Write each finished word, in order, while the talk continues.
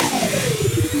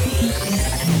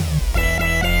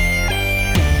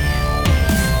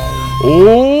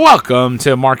Welcome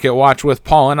to Market Watch with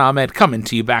Paul and Ahmed, coming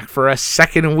to you back for a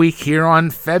second week here on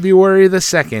February the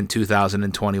 2nd,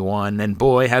 2021. And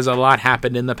boy, has a lot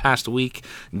happened in the past week.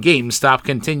 GameStop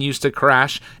continues to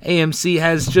crash. AMC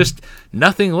has just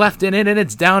nothing left in it, and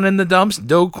it's down in the dumps.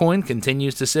 Dogecoin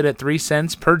continues to sit at 3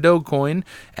 cents per Dogecoin,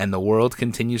 and the world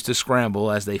continues to scramble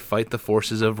as they fight the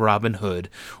forces of Robin Hood.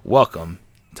 Welcome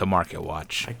to Market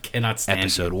Watch. I cannot stand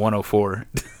episode 104.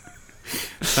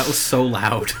 That was so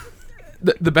loud.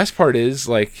 The best part is,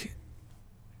 like,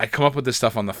 I come up with this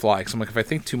stuff on the fly because I'm like, if I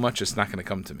think too much, it's not going to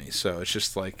come to me. So it's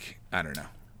just like, I don't know.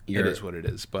 It is what it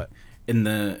is. But in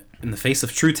the face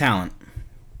of true talent.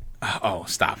 Oh,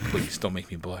 stop! Please don't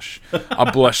make me blush.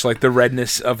 I'll blush like the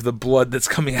redness of the blood that's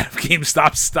coming out of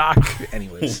GameStop stock.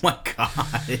 Anyways. Oh my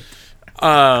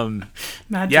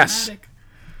god. Yes.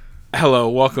 Hello,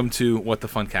 welcome to What the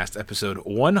Funcast, episode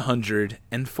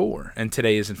 104. And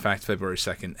today is, in fact, February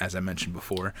 2nd, as I mentioned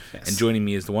before. Yes. And joining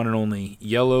me is the one and only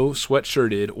yellow,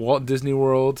 sweatshirted, Walt Disney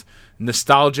World,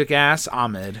 nostalgic-ass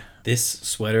Ahmed. This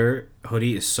sweater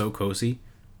hoodie is so cozy.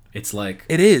 It's like...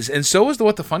 It is, and so is the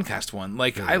What the Funcast one.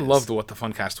 Like, It I is. love the What the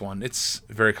Funcast one. It's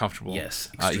very comfortable. Yes,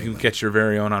 you extremely. can get your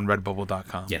very own on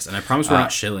redbubble.com. Yes, and I promise we're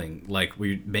not shilling. Like,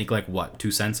 we make,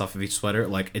 2 cents off of each sweater?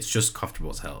 Like, it's just comfortable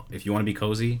as hell. If you want to be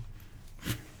cozy...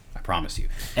 I promise you.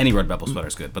 Any Redbubble sweater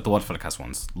is good, but the What the Funcast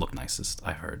ones look nicest,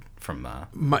 I heard, from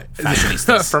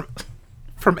fashionistas.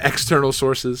 from external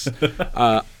sources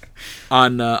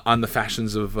on the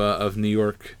fashions of New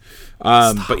York.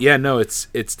 But yeah, no,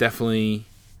 it's definitely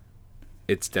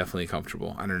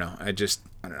comfortable. I don't know.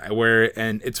 I wear it,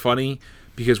 and it's funny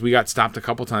because we got stopped a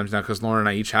couple times now because Lauren and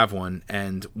I each have one,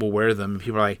 and we'll wear them, and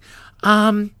people are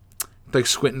like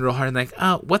squinting real hard and like,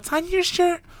 what's on your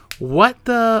shirt? What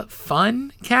the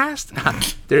fun cast?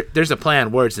 There's a play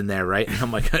on words in there, right? And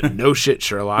I'm like, no shit,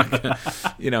 Sherlock.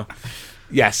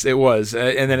 Yes, it was.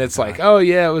 And then it's like, oh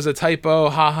yeah, it was a typo,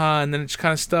 haha. And then it's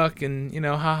kind of stuck, and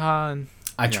haha. And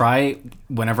I try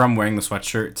whenever I'm wearing the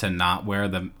sweatshirt to not wear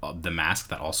the mask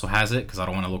that also has it because I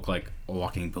don't want to look like a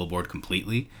walking billboard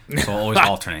completely. So I'll always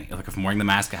alternate. Like if I'm wearing the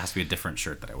mask, it has to be a different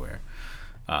shirt that I wear.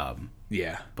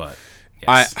 Yeah, but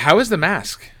yes. How is the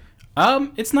mask?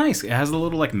 It's nice. It has a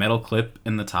little metal clip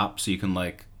in the top, so you can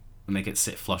make it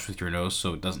sit flush with your nose,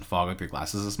 so it doesn't fog up your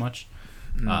glasses as much.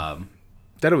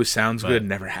 That always sounds good.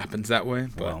 Never happens that way.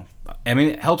 But. Well, I mean,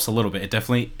 it helps a little bit. It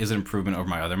definitely is an improvement over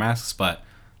my other masks, but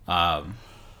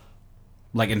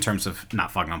in terms of not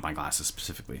fogging up my glasses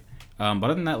specifically. But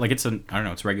other than that, it's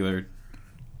it's a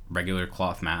regular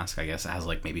cloth mask. I guess it has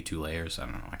maybe 2 layers. I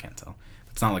don't know. I can't tell.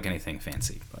 It's not anything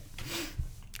fancy, but.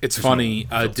 It's funny,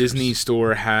 Disney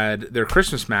store had their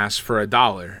Christmas masks for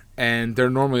 $1, and they're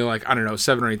normally $7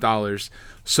 or $8.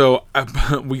 So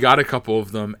we got a couple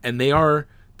of them, and the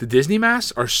Disney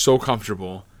masks are so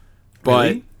comfortable, but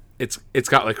really? it's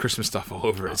got Christmas stuff all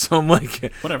over it. So I'm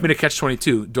like, whatever. I'm gonna catch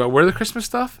 22. Do I wear the Christmas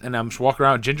stuff and I'm just walking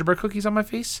around with gingerbread cookies on my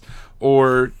face,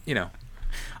 or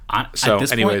At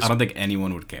this point, I don't think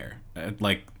anyone would care.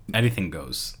 Anything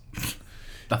goes.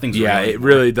 Nothing's it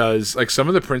really does. Some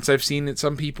of the prints I've seen at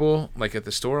some people, at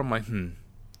the store, I'm like,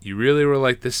 you really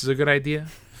were this is a good idea?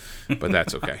 But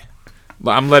that's okay.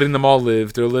 I'm letting them all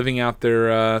live. They're living out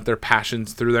their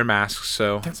passions through their masks.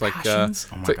 So their it's passions?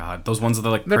 Oh my god. Those ones that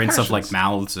are prints passions. of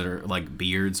mouths or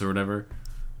beards or whatever.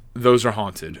 Those are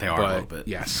haunted. They are a little bit.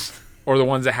 Yes. Or the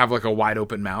ones that have a wide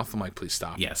open mouth. I'm like, please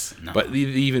stop. Yes. No. But the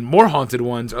even more haunted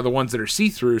ones are the ones that are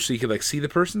see-through, so you can see the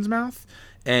person's mouth.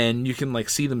 And you can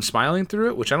see them smiling through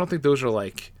it, which I don't think those are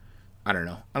I don't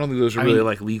know. I don't think those are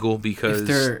really legal because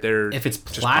if it's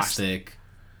plastic,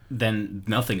 then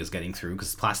nothing is getting through because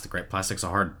it's plastic, right? Plastic's a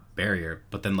hard barrier.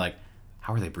 But then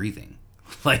how are they breathing?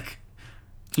 Can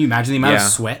you imagine the amount of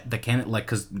sweat that can't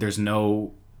because there's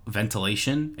no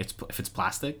ventilation? If it's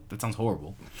plastic, that sounds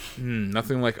horrible.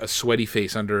 Nothing like a sweaty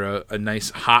face under a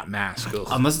nice hot mask. Ugh,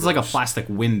 unless it's a plastic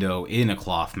window in a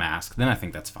cloth mask, then I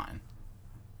think that's fine.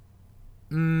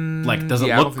 Does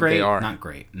it look great? Not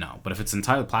great, no. But if it's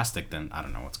entirely plastic, then I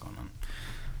don't know what's going on.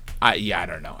 I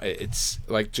don't know. It's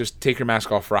just take your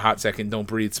mask off for a hot second. Don't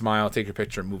breathe. Smile. Take your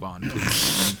picture and move on.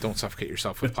 Please. And don't suffocate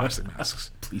yourself with plastic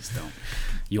masks. Please don't.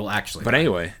 You'll actually. But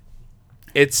anyway,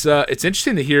 it's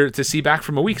interesting to see back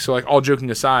from a week. So all joking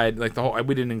aside, we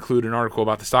didn't include an article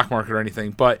about the stock market or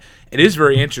anything, but it is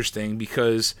very interesting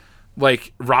because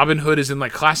Robin Hood is in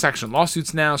class action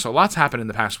lawsuits now. So a lot's happened in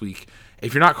the past week.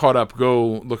 If you're not caught up,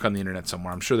 go look on the internet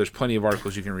somewhere. I'm sure there's plenty of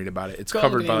articles you can read about it. It's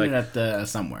covered by internet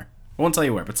somewhere. I won't tell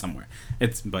you where, but somewhere.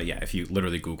 But yeah, if you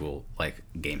literally Google like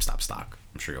GameStop stock,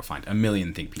 I'm sure you'll find a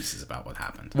million think pieces about what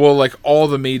happened. Well, like all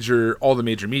the major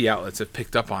media outlets have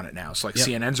picked up on it now. So like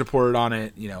CNN's reported on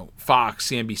it, Fox,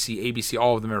 CNBC, ABC,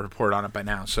 all of them have reported on it by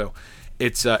now. So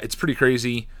it's pretty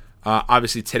crazy.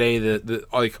 Obviously today, the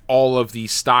like all of the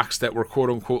stocks that were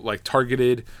quote unquote like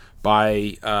targeted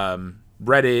by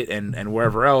Reddit and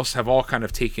wherever else have all kind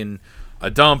of taken a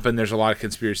dump, and there's a lot of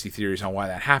conspiracy theories on why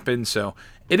that happened. So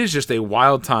it is just a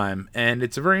wild time, and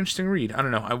it's a very interesting read. I don't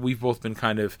know. We've both been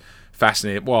kind of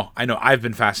fascinated. Well, I know I've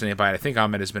been fascinated by it. I think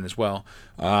Ahmed has been as well.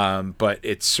 But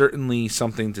it's certainly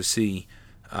something to see.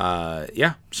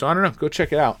 Yeah. So I don't know. Go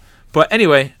check it out. But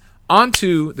anyway, on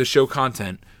to the show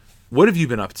content. What have you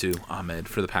been up to, Ahmed,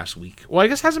 for the past week? Well, I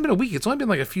guess it hasn't been a week. It's only been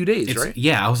like a few days, right?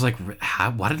 Yeah, I was like,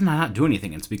 why didn't I not do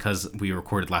anything? It's because we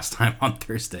recorded last time on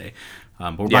Thursday.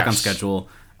 But we're back on schedule.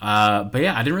 But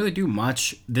yeah, I didn't really do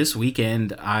much. This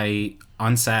weekend,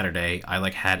 on Saturday, I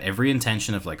like had every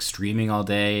intention of like streaming all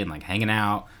day and like hanging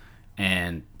out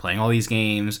and playing all these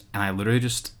games. And I literally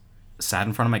just sat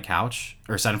in front of my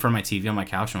TV on my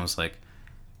couch and was like,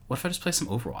 what if I just play some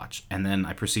Overwatch? And then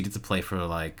I proceeded to play for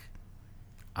like,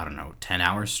 I don't know, 10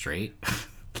 hours straight.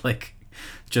 Like,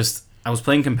 just, I was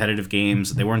playing competitive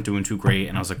games. They weren't doing too great.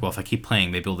 And I was like, well, if I keep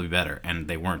playing, maybe it'll be better. And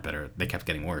they weren't better. They kept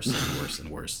getting worse and worse and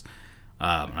worse.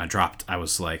 And I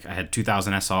was like, I had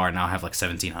 2,000 SR, and now I have like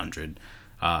 1,700.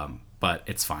 But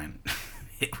it's fine.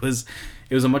 It was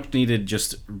a much needed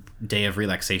just day of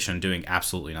relaxation doing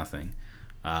absolutely nothing.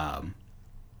 And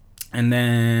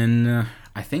then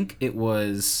I think it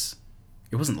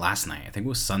wasn't last night. I think it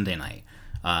was Sunday night.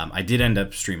 I did end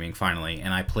up streaming finally,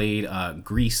 and I played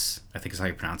Gris, I think is how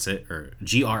you pronounce it, or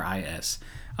GRIS,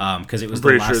 because it was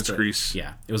pretty sure it's Gris.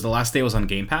 Yeah, it was the last day it was on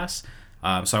Game Pass,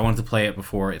 so I wanted to play it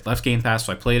before it left Game Pass,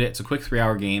 so I played it. It's a quick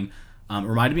 3-hour game. It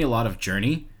reminded me a lot of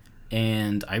Journey,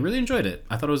 and I really enjoyed it.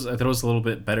 I thought it was a little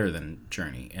bit better than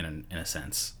Journey in a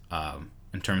sense,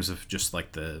 in terms of just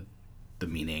like the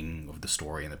meaning of the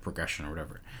story and the progression or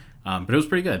whatever. But it was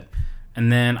pretty good. And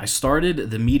then I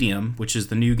started The Medium, which is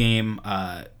the new game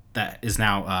that is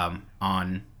now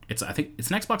on. I think it's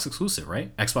an Xbox exclusive,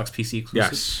 right? Xbox PC exclusive.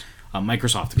 Yes.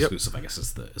 Microsoft exclusive, I guess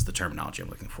is the terminology I'm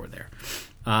looking for there.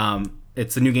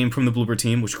 It's a new game from the Bloober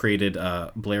team, which created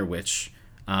Blair Witch,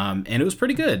 and it was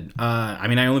pretty good. I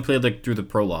mean, I only played like through the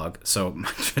prologue, so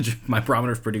my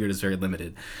barometer of pretty good is very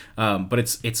limited. But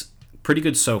it's pretty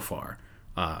good so far.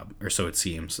 Or so it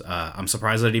seems. I'm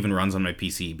surprised that it even runs on my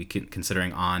PC,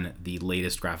 considering on the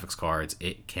latest graphics cards,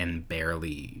 it can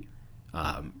barely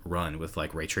run with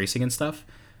like ray tracing and stuff.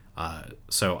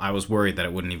 So I was worried that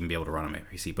it wouldn't even be able to run on my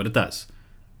PC, but it does,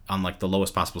 on like the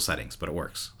lowest possible settings, but it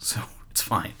works, so it's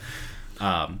fine.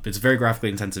 It's a very graphically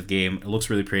intensive game. It looks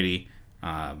really pretty.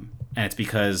 And it's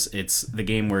because it's the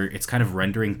game where it's kind of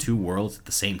rendering two worlds at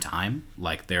the same time.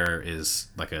 Like there is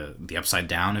like the upside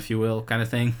down, if you will, kind of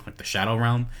thing, like the Shadow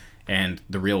Realm and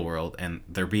the real world, and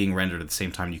they're being rendered at the same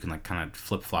time. You can like kind of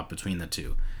flip flop between the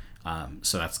two.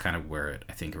 So that's kind of where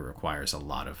I think it requires a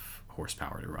lot of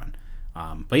horsepower to run.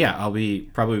 But yeah, I'll be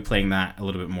probably playing that a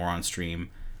little bit more on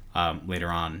stream later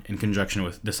on in conjunction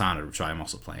with Dishonored, which I'm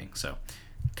also playing. So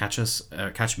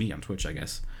catch me on Twitch, I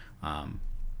guess.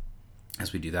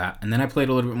 As we do that. And then I played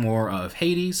a little bit more of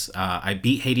Hades. I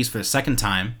beat Hades for the second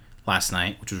time last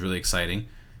night, which was really exciting.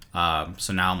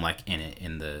 So now I'm like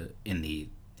in the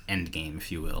end game,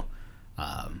 if you will.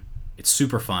 It's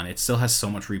super fun. It still has so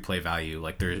much replay value.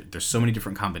 Like there's so many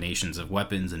different combinations of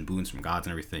weapons and boons from gods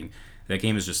and everything. That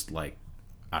game is just like,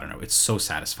 I don't know, it's so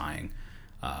satisfying.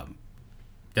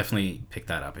 Definitely pick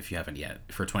that up if you haven't yet.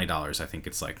 For $20, I think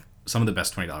it's like some of the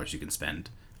best $20 you can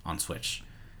spend on Switch.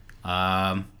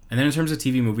 And then in terms of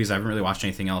TV movies, I haven't really watched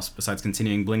anything else besides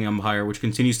continuing Bling Empire, which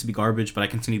continues to be garbage, but I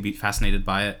continue to be fascinated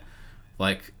by it.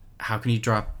 Like, how can you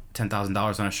drop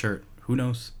 $10,000 on a shirt? Who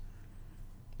knows?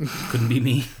 Couldn't be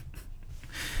me.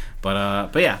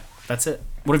 But yeah, that's it.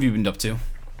 What have you been up to?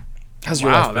 How's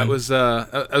your life been?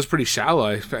 That was pretty shallow.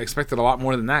 I expected a lot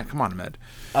more than that. Come on, Ahmed.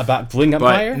 About Bling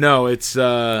Empire? But no, it's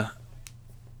About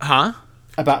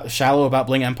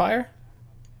Bling Empire?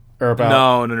 Or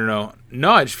about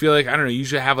No, I just feel like, I don't know, you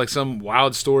should have like some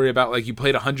wild story about like you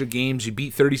played 100 games, you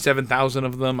beat 37,000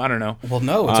 of them. I don't know. Well,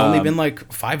 no, it's only been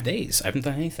like 5 days. I haven't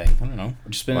done anything. I don't know. I've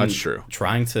just been that's true.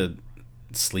 Trying to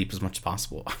sleep as much as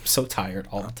possible. I'm so tired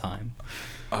all the time.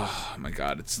 Oh my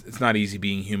God, it's not easy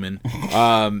being human.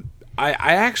 I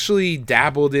actually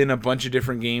dabbled in a bunch of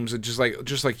different games, just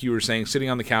like you were saying,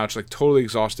 sitting on the couch, like totally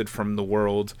exhausted from the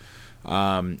world.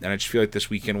 And I just feel like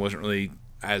this weekend wasn't really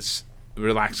as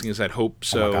relaxing as I'd hoped.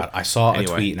 So oh my God. I saw a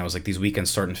tweet and I was like, these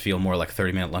weekends starting to feel more like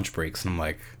 30-minute lunch breaks, and I'm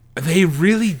like, They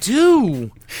really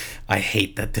do. I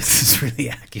hate that this is really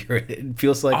accurate. It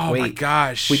feels like, oh wait, my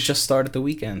gosh, we just started the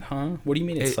weekend, huh? What do you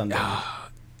mean it's Sunday?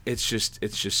 It's just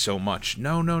so much.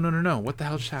 No. What the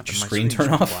hell just happened? My screen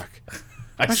turned off. Black.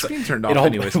 My screen turned off.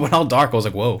 Anyways, it went all dark. I was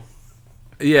like, whoa.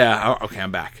 Yeah. Okay,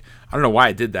 I'm back. I don't know why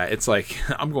I did that. It's like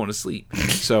I'm going to sleep.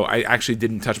 So I actually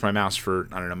didn't touch my mouse for,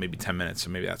 I don't know, maybe 10 minutes. So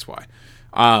maybe that's why.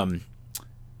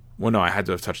 Well, no, I had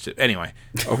to have touched it. Anyway,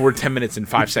 we're 10 minutes and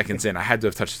 5 seconds in. I had to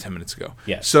have touched it 10 minutes ago.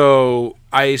 Yes. So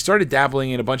I started dabbling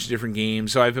in a bunch of different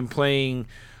games. So I've been playing,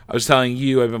 I was telling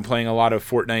you, I've been playing a lot of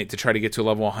Fortnite to try to get to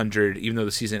level 100, even though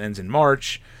the season ends in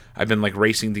March. I've been like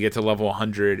racing to get to level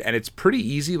 100, and it's pretty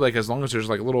easy. Like as long as there's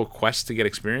like little quests to get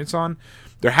experience on,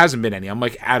 there hasn't been any. I'm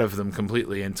like out of them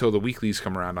completely until the weeklies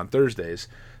come around on Thursdays.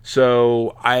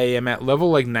 So I am at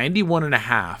level like 91 and a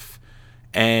half.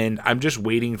 And I'm just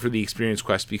waiting for the experience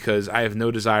quest because I have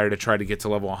no desire to try to get to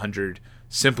level 100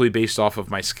 simply based off of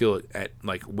my skill at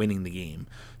like winning the game.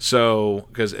 So,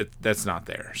 because that's not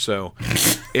there. So,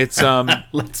 it's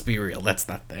let's be real, that's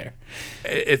not there.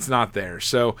 It's not there.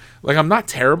 So, like I'm not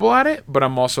terrible at it, but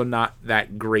I'm also not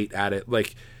that great at it.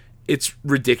 Like it's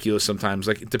ridiculous sometimes.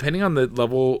 Like depending on the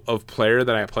level of player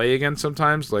that I play against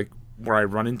sometimes, like where I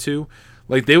run into,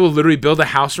 like they will literally build a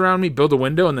house around me, build a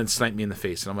window, and then snipe me in the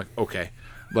face. And I'm like, okay.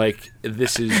 Like,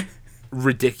 this is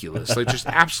ridiculous. Like, just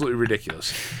absolutely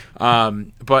ridiculous.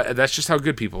 But that's just how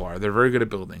good people are. They're very good at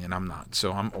building, and I'm not.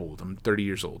 So I'm old. I'm 30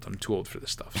 years old. I'm too old for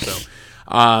this stuff.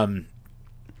 So,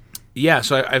 yeah,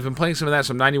 so I've been playing some of that.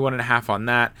 So I'm 91 and a half on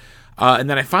that. And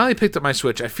then I finally picked up my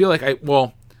Switch. I feel like I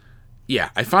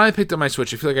finally picked up my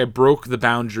Switch. I feel like I broke the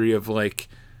boundary of, like,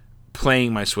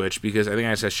 playing my Switch because I think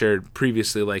as I shared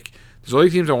previously, like, there's all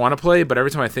these games I want to play, but every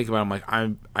time I think about it, I'm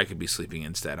like, I could be sleeping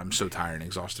instead. I'm so tired and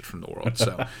exhausted from the world.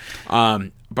 So,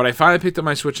 but I finally picked up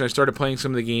my Switch and I started playing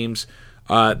some of the games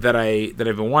that I've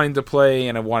been wanting to play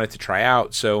and I wanted to try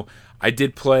out. So I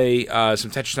did play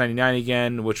some Tetris 99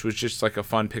 again, which was just like a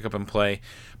fun pick up and play.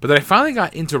 But then I finally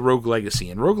got into Rogue Legacy,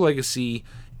 and Rogue Legacy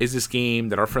is this game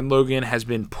that our friend Logan has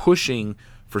been pushing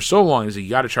for so long. He's like,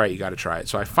 you got to try it.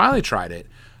 So I finally tried it.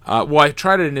 I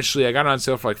tried it initially. I got it on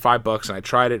sale for like $5, and I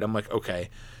tried it. I'm like, okay,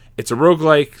 it's a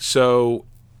roguelike, so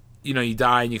you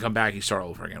die and you come back, you start all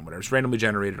over again, whatever. It's randomly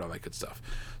generated, all that good stuff.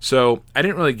 So I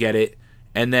didn't really get it.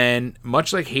 And then,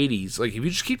 much like Hades, like if you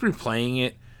just keep replaying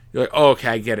it, you're like, oh, okay,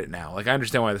 I get it now. Like I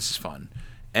understand why this is fun,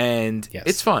 and yes.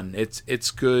 It's fun. It's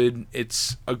good.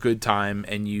 It's a good time,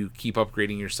 and you keep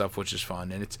upgrading your stuff, which is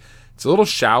fun. And it's a little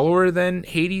shallower than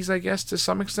Hades, I guess, to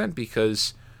some extent,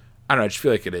 because I don't know, I just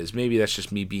feel like it is. Maybe that's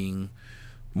just me being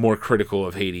more critical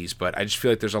of Hades, but I just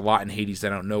feel like there's a lot in Hades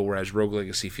that I don't know, whereas Rogue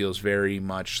Legacy feels very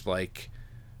much like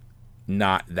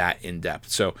not that in-depth.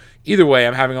 So either way,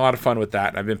 I'm having a lot of fun with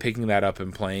that. I've been picking that up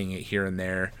and playing it here and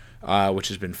there, which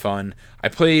has been fun. I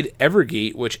played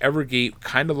Evergate, which Evergate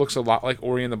kind of looks a lot like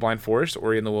Ori and the Blind Forest,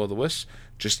 Ori and the Will of the Wisps,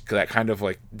 just that kind of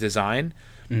like design.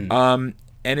 And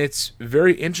it's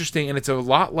very interesting, and it's a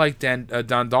lot like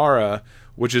Dandara,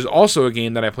 which is also a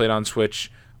game that I played on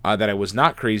Switch that I was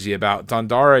not crazy about.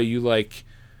 Dandara,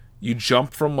 you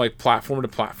jump from like platform to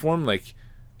platform. Like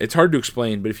it's hard to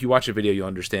explain, but if you watch a video, you'll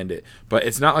understand it. But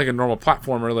it's not like a normal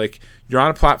platformer. Like you're on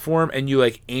a platform and you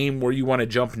like aim where you want to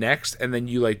jump next, and then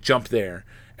you like jump there,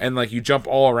 and like you jump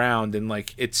all around, and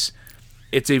like it's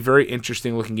a very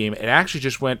interesting looking game. It actually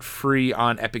just went free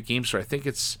on Epic Games Store. I think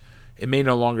it may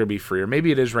no longer be free, or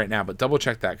maybe it is right now. But double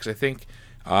check that because I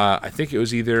think it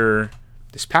was either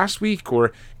this past week,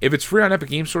 or if it's free on Epic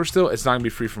Games Store still, it's not gonna be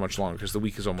free for much longer because the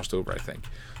week is almost over, I think.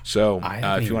 So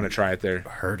if you want to try it there,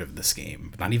 heard of this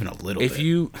game, not even a little. If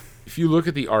you look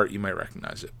at the art, you might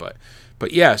recognize it. But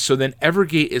yeah, so then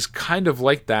Evergate is kind of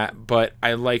like that, but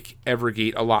I like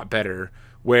Evergate a lot better,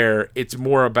 where it's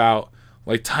more about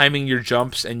like timing your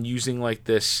jumps and using like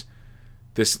this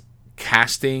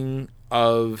casting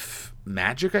of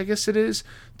magic, I guess it is,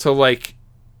 to like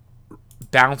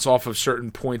bounce off of certain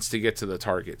points to get to the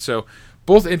target. So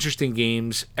both interesting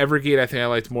games. Evergate I think I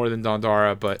liked more than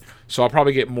Dandara, but so I'll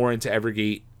probably get more into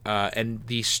Evergate. And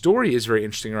the story is very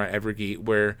interesting around Evergate,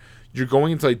 where you're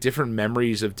going into like different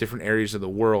memories of different areas of the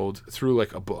world through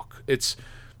like a book. It's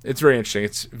very interesting.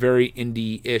 It's very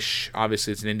indie-ish.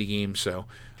 Obviously it's an indie game, so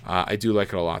I do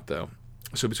like it a lot though.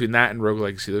 So between that and Rogue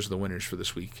Legacy, those are the winners for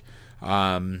this week.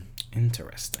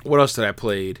 Interesting. What else did I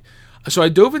play? So I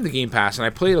dove into Game Pass, and I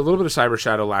played a little bit of Cyber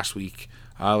Shadow last week,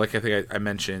 like I think I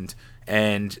mentioned.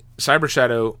 And Cyber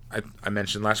Shadow, I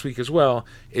mentioned last week as well,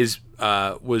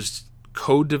 was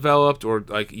co-developed, or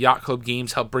like Yacht Club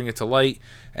Games helped bring it to light,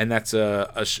 and that's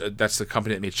that's the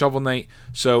company that made Shovel Knight.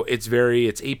 So it's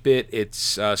 8-bit,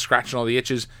 it's scratching all the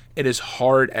itches. It is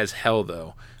hard as hell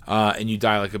though. and you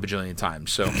die like a bajillion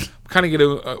times. So I'm kind of getting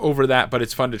over that, but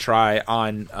it's fun to try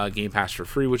on Game Pass for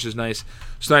free, which is nice.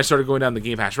 So then I started going down the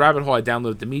Game Pass rabbit hole. I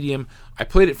downloaded the Medium. I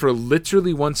played it for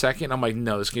literally 1 second. I'm like,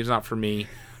 no, this game's not for me.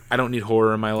 I don't need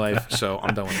horror in my life, so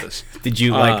I'm done with this. Did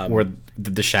you where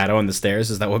the shadow on the stairs?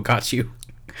 Is that what got you?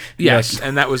 Yes,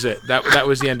 and that was it. That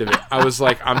was the end of it. I was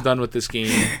like, I'm done with this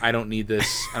game. I don't need this.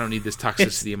 I don't need this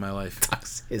toxicity in my life.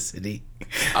 Toxicity.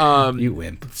 You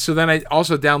wimp. So then I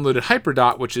also downloaded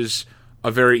Hyperdot, which is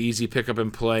a very easy pick up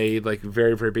and play, like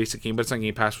very, very basic game, but it's on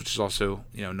Game Pass, which is also,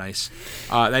 nice.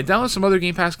 And I downloaded some other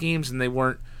Game Pass games, and they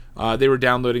weren't. They were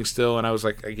downloading still, and I was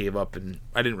like, I gave up, and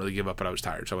I didn't really give up, but I was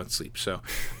tired, so I went to sleep. So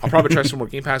I'll probably try some more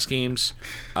Game Pass games.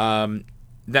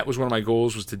 That was one of my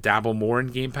goals, was to dabble more in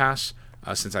Game Pass.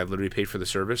 Since I literally paid for the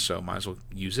service, so might as well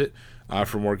use it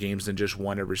for more games than just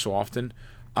one every so often.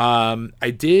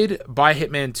 I did buy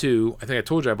Hitman 2. I think I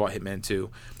told you I bought Hitman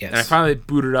 2. Yes. And I finally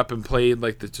booted up and played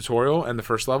like the tutorial and the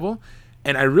first level,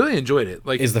 and I really enjoyed it.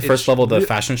 Like, is the first level the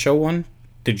fashion show one?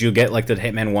 Did you get like the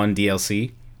Hitman 1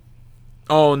 DLC?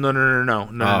 Oh, no.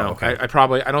 Okay.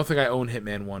 I don't think I own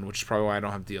Hitman 1, which is probably why I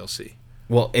don't have DLC.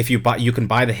 Well, if you can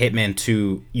buy the Hitman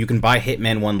 2, you can buy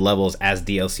Hitman 1 levels as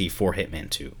DLC for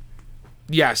Hitman 2.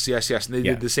 Yes. And they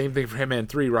did the same thing for Hitman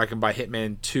 3, where I can buy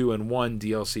Hitman 2 and 1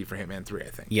 DLC for Hitman 3, I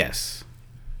think. Yes.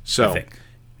 So, I think.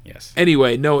 Yes.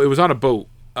 Anyway, no, it was on a boat,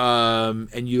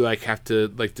 and you like have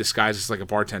to like disguise as like a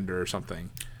bartender or something.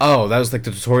 Oh, that was like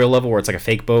the tutorial level where it's like a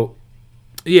fake boat?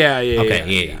 Yeah.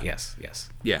 Okay, yes.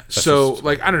 Yeah, so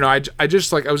like I don't know, I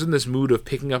just like I was in this mood of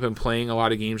picking up and playing a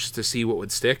lot of games just to see what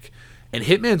would stick. And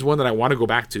Hitman's one that I want to go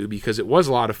back to because it was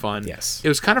a lot of fun. Yes. It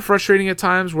was kind of frustrating at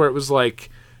times where it was like,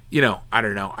 I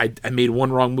don't know. I made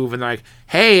one wrong move and they're like,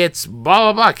 hey, it's blah,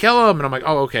 blah, blah, kill him. And I'm like,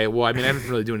 oh, okay. Well, I mean, I didn't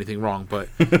really do anything wrong, but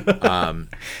but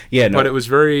it was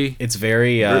very... It's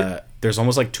very... there's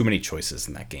almost like too many choices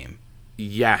in that game.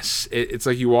 Yes. It's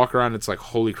like you walk around, it's like,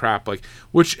 holy crap. Like,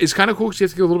 which is kind of cool because you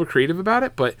have to get a little bit creative about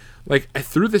it. But like, I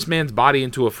threw this man's body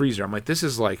into a freezer. I'm like, this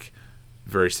is like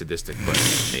very sadistic.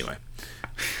 But anyway.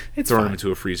 It's throwing fine. him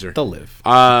into a freezer. They'll live.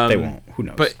 They won't. Who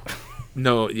knows? But...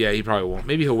 No, yeah, he probably won't.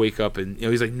 Maybe he'll wake up and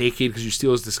he's like naked because you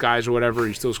steal his disguise or whatever.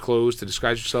 You steal his clothes to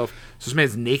disguise yourself. So this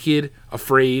man's naked,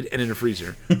 afraid, and in a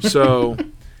freezer. So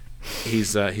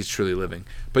he's truly living.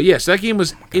 But yeah, so that game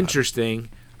was interesting.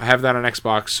 I have that on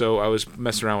Xbox, so I was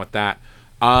messing around with that.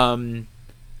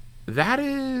 That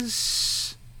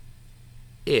is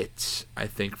it, I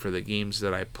think, for the games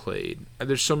that I played.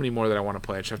 There's so many more that I want to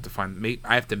play. I just have to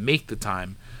I have to make the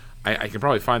time. I can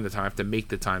probably find the time. I have to make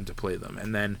the time to play them,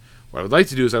 and then. What I would like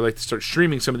to do is I'd like to start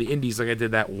streaming some of the indies like I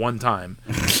did that one time.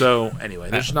 So, anyway,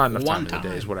 there's not enough time in the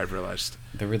day is what I've realized.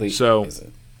 There really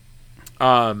isn't.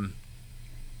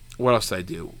 What else did I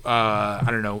do? I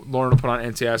don't know. Lauren will put on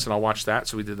NCIS and I'll watch that,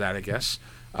 so we did that, I guess.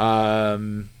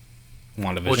 WandaVision.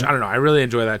 Which, I don't know. I really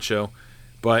enjoy that show,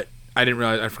 but I didn't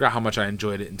realize... I forgot how much I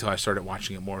enjoyed it until I started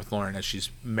watching it more with Lauren as she's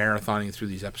marathoning through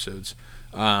these episodes.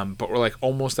 But we're like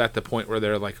almost at the point where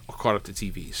they're like caught up to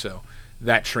TV, so...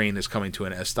 That train is coming to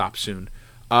a stop soon.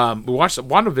 We watched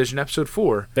WandaVision episode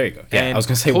 4. There you go. Yeah, I was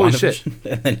going to say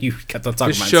WandaVision, and then you kept on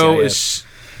talking about NCIS.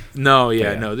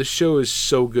 This show is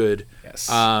so good. Yes.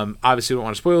 Obviously, don't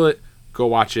want to spoil it. Go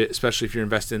watch it, especially if you're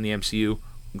invested in the MCU.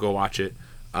 Go watch it.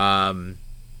 I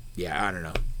don't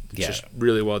know. It's just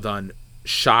really well done.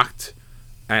 Shocked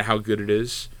at how good it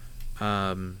is.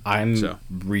 I'm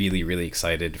really, really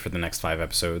excited for the next 5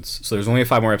 episodes. So there's only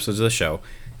 5 more episodes of the show.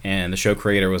 And the show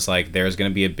creator was like, there's going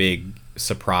to be a big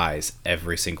surprise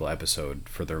every single episode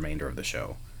for the remainder of the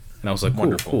show. And I was like,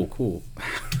 cool.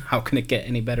 How can it get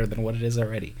any better than what it is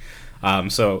already?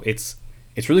 So it's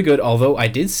really good. Although I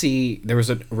did see, there was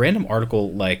a random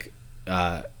article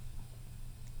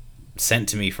sent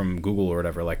to me from Google or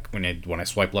whatever. Like when I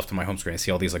swipe left on my home screen, I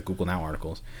see all these like Google Now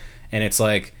articles. And it's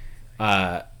like,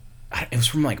 it was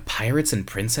from like Pirates and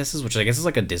Princesses, which I guess is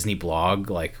like a Disney blog,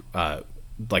 like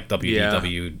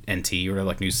WDWNT or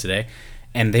like News Today,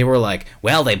 and they were like,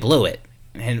 well, they blew it,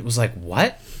 and it was like,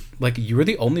 what? Like, you're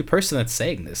the only person that's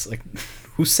saying this. Like,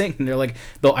 who's saying? And they're like,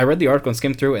 though I read the article and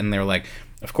skimmed through, and they're like,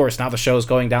 of course, now the show's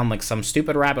going down like some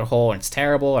stupid rabbit hole, and it's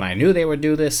terrible, and I knew they would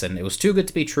do this, and it was too good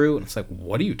to be true. And it's like,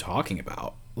 what are you talking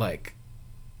about? Like,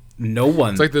 no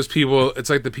one. It's like those people.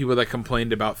 It's like the people that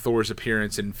complained about Thor's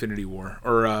appearance in Infinity War,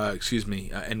 or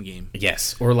Endgame.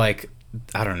 Yes, or like.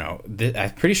 I don't know.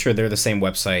 I'm pretty sure they're the same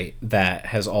website that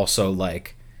has also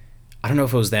like, I don't know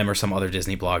if it was them or some other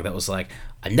Disney blog that was like,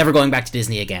 I'm never going back to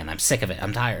Disney again. I'm sick of it.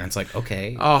 I'm tired. And it's like,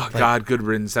 okay. Oh, like, God, good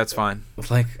riddance. That's fine.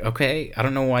 Like, okay. I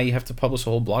don't know why you have to publish a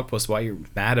whole blog post why you're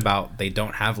mad about they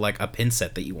don't have like a pin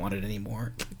set that you wanted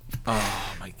anymore.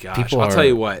 Oh my gosh! I'll tell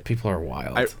you what. People are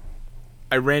wild.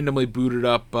 I randomly booted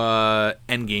up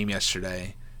Endgame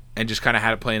yesterday and just kind of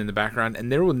had it playing in the background.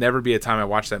 And there will never be a time I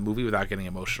watch that movie without getting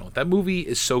emotional. That movie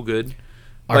is so good.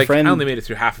 I only made it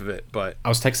through half of it, but I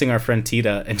was texting our friend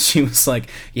Tita, and she was like,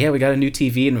 "Yeah, we got a new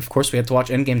TV, and of course we had to watch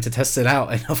Endgame to test it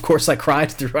out." And of course, I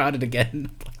cried throughout it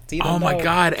again. Tita, oh my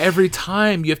god! Every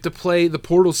time you have to play the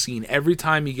portal scene, every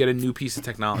time you get a new piece of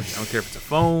technology, I don't care if it's a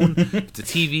phone, if it's a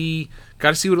TV, got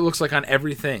to see what it looks like on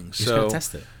everything. You just gotta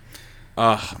test it.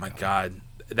 Oh my god,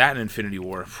 that and Infinity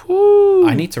War. Whew.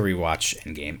 I need to rewatch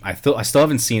Endgame. I still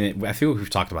haven't seen it. I feel we've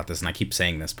talked about this, and I keep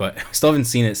saying this, but I still haven't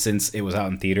seen it since it was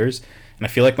out in theaters. And I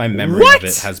feel like my memory of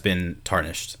it has been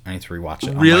tarnished. I need to rewatch it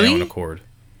on my own accord.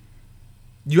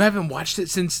 You haven't watched it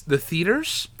since the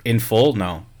theaters? In full?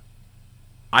 No.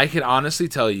 I can honestly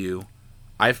tell you,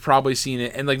 I've probably seen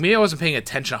it, and like maybe I wasn't paying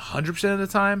attention 100% of the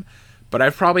time, but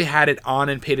I've probably had it on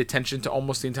and paid attention to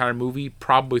almost the entire movie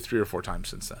probably 3 or 4 times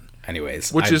since then.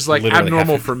 Anyways. Which is like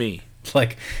abnormal for me.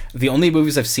 Like, the only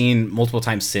movies I've seen multiple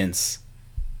times since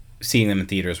seeing them in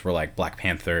theaters were like Black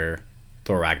Panther,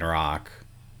 Thor Ragnarok.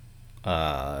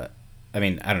 I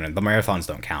mean, I don't know. The marathons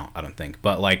don't count, I don't think.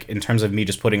 But like in terms of me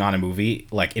just putting on a movie,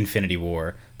 like Infinity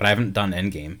War, but I haven't done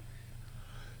Endgame.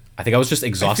 I think I was just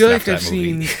exhausted after that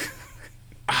movie.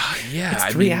 Yeah,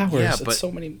 it's 3 hours. Yeah, but, it's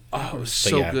so many hours. Oh, it was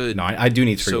so good. No, I do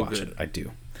need to rewatch it. I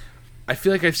do. I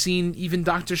feel like I've seen even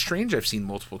Doctor Strange. I've seen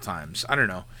multiple times. I don't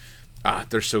know.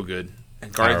 They're so good.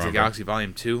 And Guardians of the Galaxy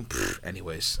Volume 2.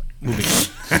 Anyways, moving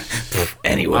on.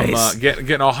 Anyways, I'm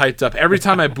getting all hyped up. Every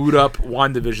time I boot up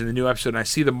WandaVision, the new episode, and I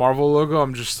see the Marvel logo,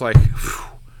 I'm just like,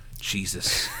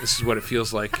 Jesus, this is what it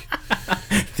feels like.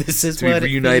 This is to be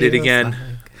reunited again. Like.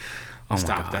 Oh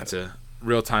Stop. my God. That's a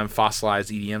real-time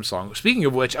fossilized EDM song. Speaking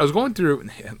of which, I was going through,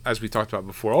 as we talked about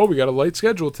before, we got a light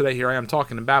schedule today. Here I am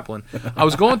talking and babbling. I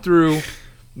was going through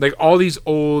like all these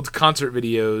old concert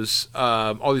videos,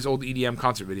 all these old EDM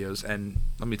concert videos, and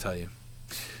let me tell you,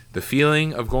 the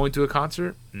feeling of going to a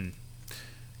concert,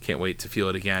 can't wait to feel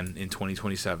it again in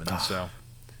 2027. So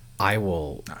I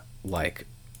will like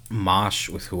mosh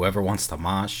with whoever wants to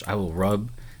mosh. I will rub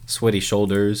sweaty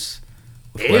shoulders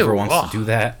with whoever wants to do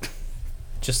that.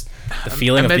 Just the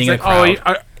feeling of being in a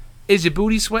crowd. Is your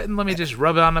booty sweating? Let me just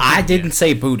rub it on the I didn't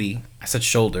say booty. I said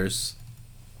shoulders.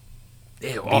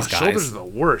 Ew, shoulders are the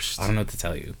worst. I don't know what to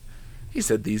tell you. He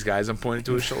said these guys. I'm pointing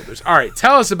to his shoulders. All right,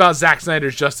 tell us about Zack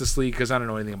Snyder's Justice League, because I don't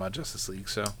know anything about Justice League.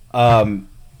 So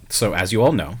as you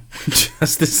all know,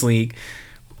 Justice League.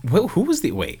 Who was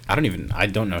the? Wait, I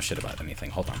don't know shit about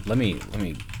anything. Hold on. Let me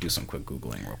do some quick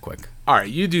googling real quick. All right,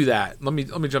 you do that. Let me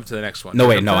jump to the next one. No,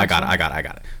 wait, no, I got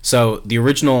it. So the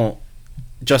original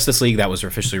Justice League that was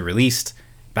officially released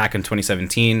back in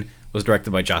 2017 was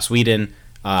directed by Joss Whedon,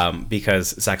 because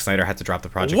Zack Snyder had to drop the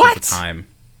project at the time.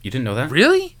 You didn't know that?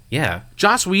 Really? Yeah.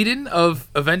 Joss Whedon of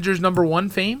Avengers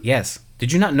 #1 fame? Yes.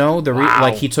 Did you not know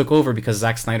like he took over because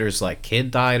Zack Snyder's like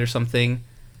kid died or something?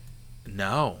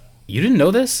 No. You didn't know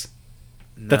this?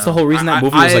 No. That's the whole reason that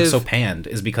movie was like so panned,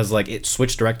 is because like it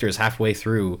switched directors halfway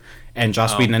through, and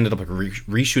Joss Whedon ended up like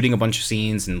reshooting a bunch of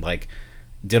scenes and like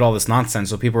did all this nonsense.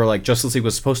 So people were like, Justice League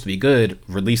was supposed to be good,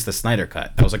 release the Snyder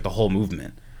cut. That was like the whole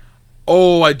movement.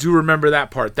 Oh, I do remember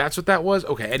that part. That's what that was?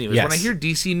 Okay, anyways, yes. When I hear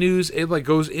DC news, it like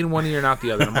goes in one ear and out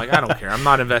the other. I'm like, I don't care. I'm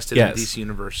not invested in the DC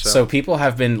universe. So people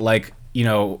have been like,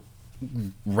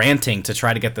 ranting to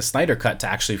try to get the Snyder cut to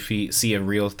actually see a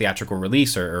real theatrical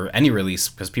release or any release,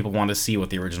 because people want to see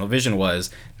what the original vision was,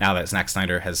 now that Zack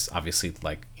Snyder has obviously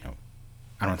like, I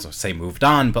don't want to say moved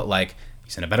on, but like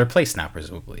he's in a better place now,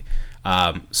 presumably.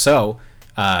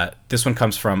 This one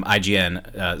comes from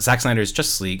IGN. Zack Snyder's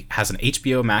Justice League has an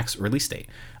HBO Max release date.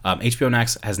 HBO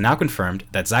Max has now confirmed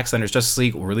that Zack Snyder's Justice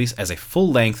League will release as a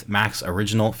full-length Max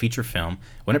original feature film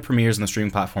when it premieres on the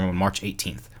streaming platform on March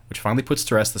 18th, which finally puts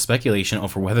to rest the speculation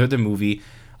over whether the movie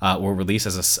will release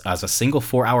as a single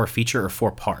 4-hour feature or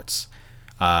 4 parts,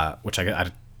 which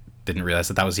I didn't realize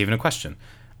that was even a question.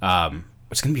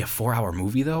 It's going to be a 4-hour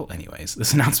movie, though? Anyways,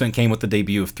 this announcement came with the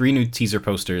debut of 3 new teaser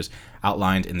posters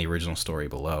outlined in the original story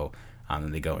below.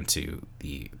 And they go into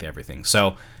the everything.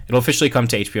 So it'll officially come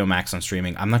to HBO Max on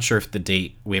streaming. I'm not sure if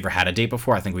we ever had a date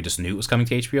before. I think we just knew it was coming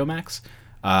to HBO Max.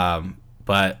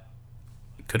 But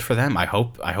good for them. I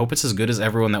hope it's as good as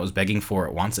everyone that was begging for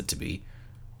it wants it to be.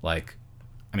 Like,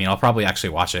 I mean, I'll probably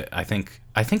actually watch it. I think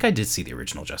I did see the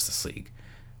original Justice League.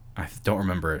 I don't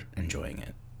remember enjoying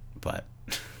it, but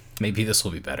maybe this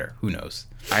will be better. Who knows?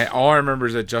 All I remember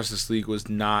is that Justice League was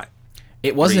not.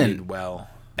 It wasn't well.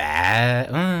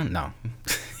 Bad. No,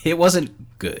 it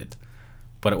wasn't good,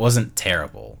 but it wasn't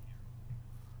terrible.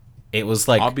 It was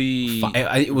like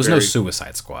it was no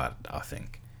Suicide Squad, I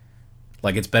think.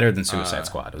 Like, it's better than Suicide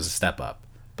Squad. It was a step up.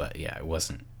 But, yeah, it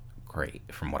wasn't great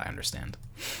from what I understand.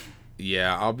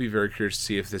 Yeah, I'll be very curious to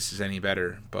see if this is any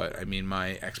better. But, I mean,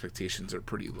 my expectations are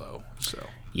pretty low, so...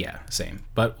 Yeah, same.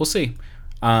 But we'll see.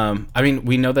 I mean,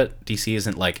 we know that DC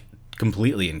isn't, like,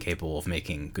 completely incapable of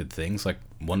making good things. Like,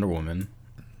 Wonder Woman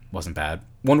wasn't bad.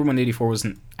 Wonder Woman 84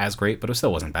 wasn't as great, but it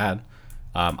still wasn't bad.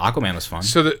 Aquaman was fun.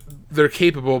 So they're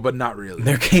capable, but not really.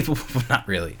 They're capable, but not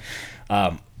really.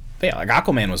 But yeah, like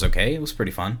Aquaman was okay. It was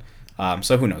pretty fun.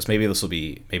 So who knows? Maybe this will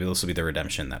be the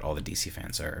redemption that all the DC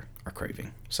fans are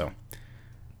craving. So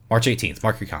March 18th,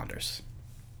 mark your calendars.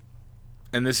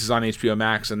 And this is on HBO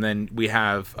Max, and then we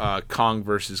have Kong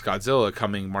versus Godzilla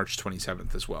coming March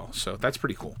 27th as well. So that's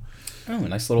pretty cool. Oh, a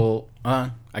nice little.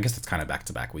 I guess it's kind of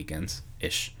back-to-back weekends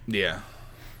ish. Yeah.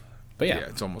 But yeah,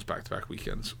 it's almost back-to-back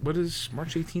weekends. What is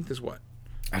March 18th? Is what?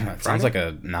 I don't know. It sounds like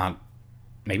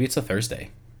maybe it's a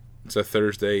Thursday. It's a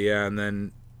Thursday, yeah, and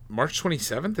then March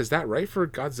 27th. Is that right for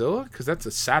Godzilla? Because that's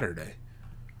a Saturday.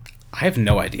 I have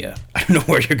no idea. I don't know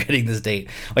where you're getting this date.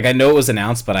 Like, I know it was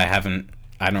announced, but I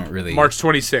don't really. March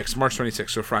 26th,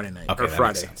 so Friday night. Okay, or that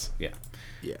Friday. Makes sense. Yeah.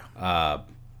 Yeah.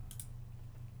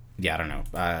 Yeah, I don't know.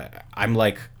 I'm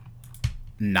like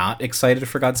not excited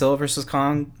for Godzilla versus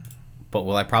Kong, but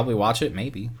will I probably watch it?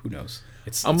 Maybe. Who knows?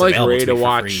 I'm like ready to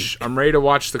watch. I'm ready to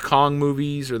watch the Kong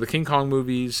movies or the King Kong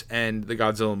movies and the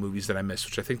Godzilla movies that I missed,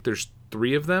 which I think there's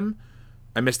 3 of them.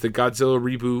 I missed the Godzilla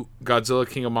reboot, Godzilla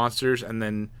King of Monsters, and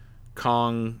then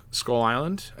Kong Skull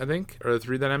Island. I think are the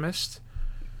 3 that I missed.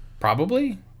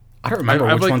 Probably. I don't remember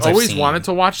I've which ones always I've seen. wanted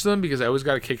to watch them because I always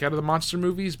got a kick out of the monster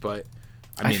movies, but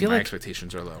I mean, my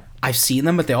expectations are low. I've seen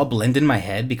them, but they all blend in my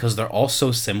head because they're all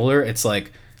so similar. It's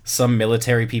like some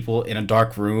military people in a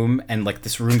dark room, and like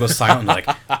this room goes silent, and like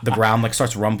the ground like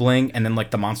starts rumbling, and then like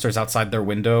the monster's outside their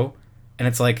window, and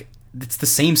it's like it's the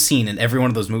same scene in every one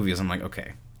of those movies. I'm like,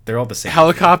 okay, they're all the same.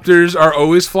 Helicopters are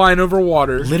always flying over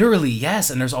water. Literally,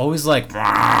 yes, and there's always like,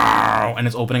 and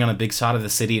it's opening on a big shot of the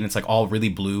city, and it's like all really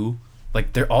blue.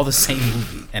 Like they're all the same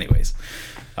movie. Anyways,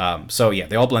 so yeah,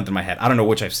 they all blend in my head. I don't know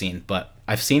which I've seen, but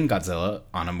I've seen Godzilla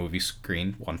on a movie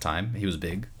screen one time. He was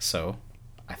big, so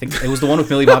I think it was the one with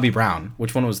Millie Bobby Brown.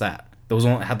 Which one was that? There was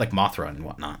one that had like Mothra and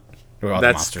whatnot.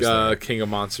 That's King of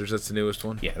Monsters. That's the newest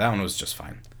one. Yeah, that one was just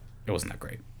fine. It wasn't that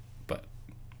great, but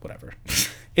whatever.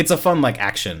 It's a fun like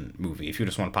action movie. If you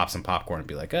just want to pop some popcorn and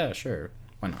be like, sure,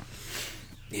 why not?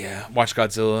 Yeah, watch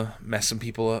Godzilla mess some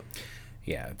people up.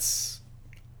 Yeah, it's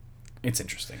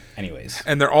interesting. Anyways.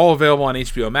 And they're all available on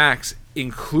HBO Max,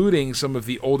 including some of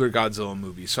the older Godzilla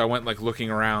movies. So I went like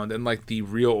looking around, and like the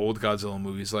real old Godzilla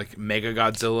movies, like Mega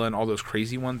Godzilla and all those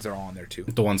crazy ones, they're all on there too.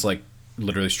 The ones like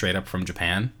literally straight up from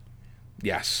Japan?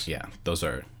 Yes. Yeah, those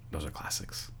are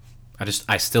classics.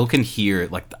 I still can hear,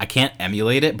 like, I can't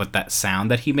emulate it, but that sound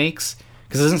that he makes,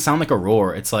 because it doesn't sound like a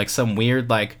roar. It's like some weird,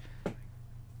 like,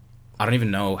 I don't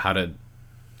even know how to,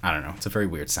 I don't know. It's a very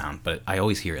weird sound, but I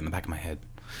always hear it in the back of my head.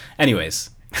 Anyways,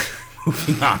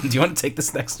 moving on. Do you want to take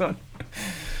this next one?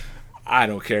 I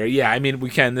don't care. Yeah, I mean, we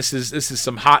can. This is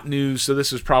some hot news. So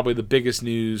this is probably the biggest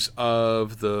news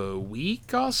of the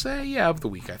week, I'll say. Yeah, of the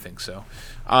week, I think so.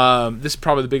 This is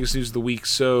probably the biggest news of the week.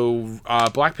 So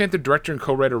Black Panther director and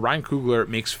co-writer Ryan Coogler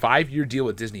makes 5-year deal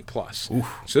with Disney+.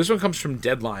 So this one comes from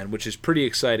Deadline, which is pretty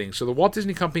exciting. So the Walt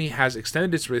Disney Company has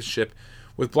extended its relationship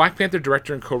with Black Panther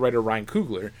director and co-writer Ryan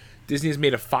Coogler. Disney has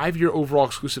made a 5-year overall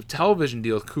exclusive television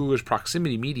deal with Coogler's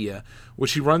Proximity Media,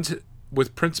 which he runs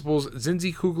with principals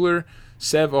Zinzi Coogler,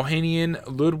 Sev Ohanian,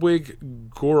 Ludwig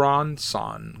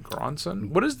Göransson.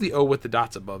 What does the O with the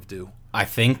dots above do? I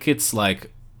think it's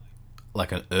like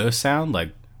an sound, like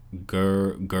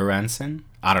Göransson.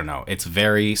 I don't know. It's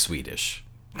very Swedish.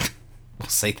 We'll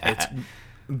say that.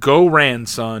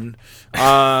 Göransson.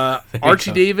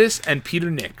 Archie Davis and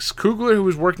Peter Nix. Coogler, who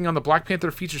is working on the Black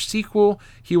Panther feature sequel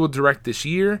he will direct this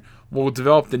year, will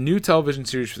develop the new television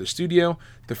series for the studio.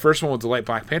 The first one will delight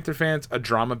Black Panther fans, a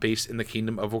drama based in the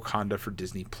Kingdom of Wakanda for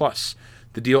Disney+.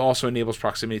 The deal also enables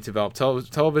Proximity to develop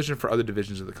television for other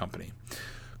divisions of the company.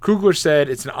 Coogler said,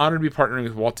 "It's an honor to be partnering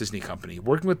with Walt Disney Company.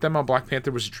 Working with them on Black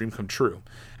Panther was a dream come true.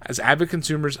 As avid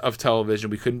consumers of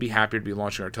television, we couldn't be happier to be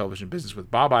launching our television business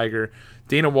with Bob Iger,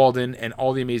 Dana Walden, and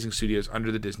all the amazing studios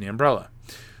under the Disney umbrella.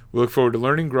 We look forward to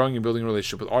learning, growing, and building a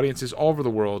relationship with audiences all over the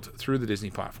world through the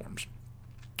Disney platforms.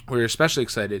 We're especially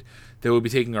excited that we'll be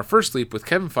taking our first leap with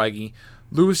Kevin Feige,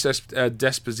 Louis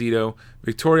D'Esposito,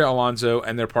 Victoria Alonso,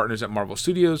 and their partners at Marvel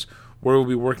Studios, where we'll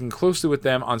be working closely with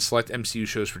them on select MCU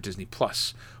shows for Disney+.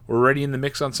 We're already in the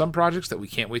mix on some projects that we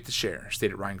can't wait to share,"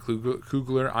 stated Ryan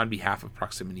Coogler on behalf of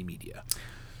Proximity Media.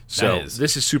 So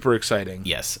this is super exciting.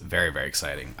 Yes, very, very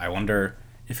exciting. I wonder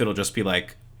if it'll just be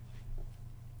like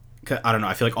I don't know,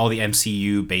 I feel like all the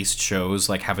MCU based shows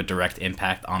like have a direct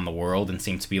impact on the world and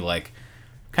seem to be like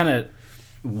kind of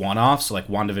one-offs. So like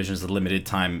WandaVision is a limited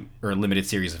time or limited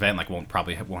series event, like won't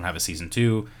have a season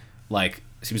 2. Like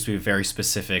seems to be a very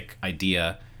specific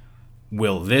idea.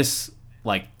 Will this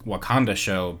like Wakanda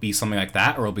show be something like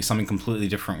that, or will it be something completely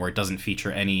different where it doesn't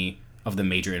feature any of the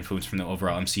major influence from the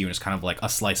overall MCU and it's kind of like a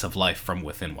slice of life from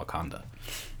within Wakanda?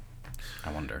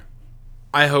 I wonder.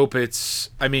 I hope it's,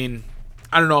 I mean,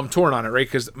 I don't know, I'm torn on it, right?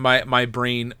 Because my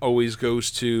brain always goes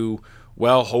to,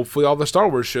 well, hopefully all the Star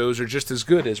Wars shows are just as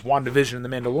good as WandaVision and The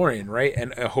Mandalorian, right?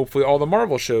 And hopefully all the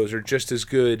Marvel shows are just as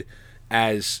good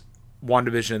as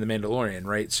WandaVision and The Mandalorian,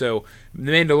 right? So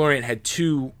The Mandalorian had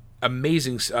 2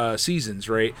 amazing seasons,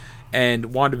 right? And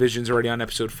WandaVision's already on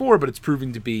episode 4, but it's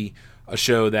proving to be a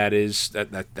show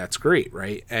that's great,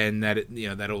 right? And that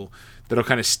that'll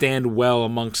kind of stand well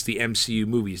amongst the MCU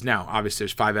movies. Now, obviously,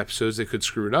 there's 5 episodes that could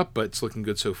screw it up, but it's looking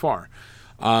good so far.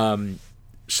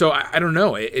 So I don't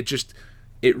know.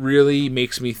 It really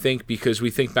makes me think, because we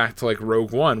think back to like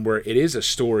Rogue One, where it is a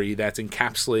story that's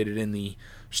encapsulated in the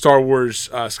Star Wars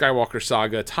Skywalker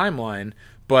saga timeline,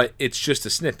 but it's just a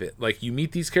snippet. Like, you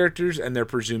meet these characters and they're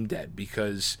presumed dead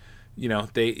because they're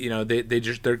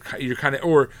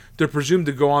presumed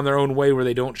to go on their own way, where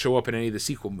they don't show up in any of the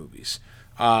sequel movies,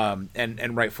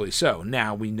 and rightfully so.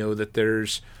 Now we know that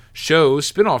there's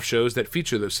spin-off shows that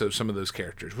feature some of those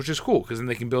characters, which is cool, because then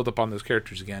they can build up on those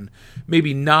characters again.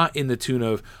 Maybe not in the tune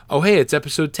of, oh hey, it's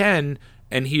episode 10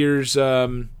 and here's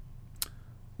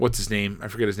what's his name? I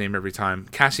forget his name every time.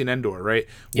 Cassian Andor, right?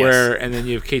 Yes. And then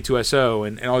you have K2SO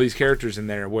and all these characters in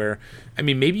there where, I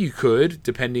mean, maybe you could,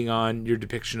 depending on your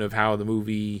depiction of how the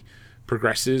movie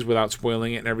progresses without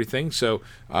spoiling it and everything. So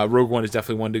Rogue One is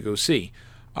definitely one to go see.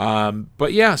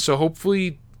 But yeah, so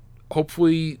hopefully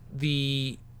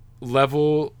the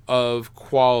level of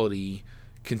quality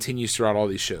continues throughout all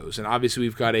these shows. And obviously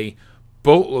we've got a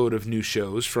boatload of new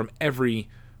shows from every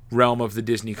realm of the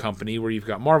Disney company, where you've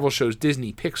got Marvel shows,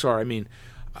 Disney, Pixar, I mean,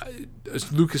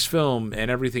 Lucasfilm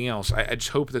and everything else. I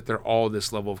just hope that they're all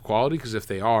this level of quality, because if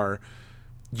they are,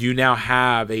 you now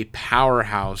have a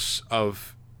powerhouse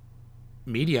of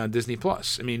media on Disney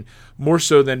Plus. I mean, more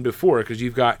so than before, because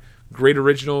you've got great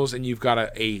originals and you've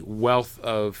got a wealth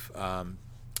of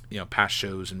past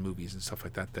shows and movies and stuff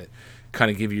like that kind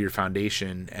of give you your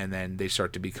foundation, and then they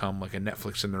start to become like a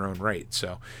Netflix in their own right.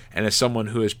 So, and as someone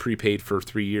who has prepaid for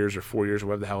 3 years or 4 years or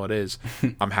whatever the hell it is,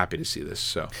 I'm happy to see this.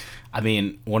 So, I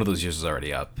mean, one of those years is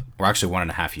already up. We're actually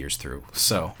 1.5 years through,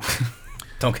 so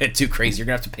don't get too crazy. You're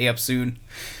gonna have to pay up soon.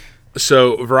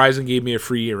 So Verizon gave me a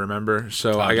free year, remember?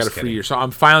 So I got a free year. So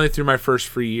I'm finally through my first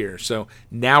free year. So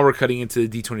now we're cutting into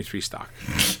the D23 stock.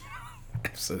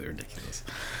 Absolutely ridiculous.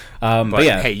 But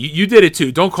yeah, hey, you did it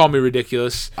too. Don't call me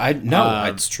ridiculous.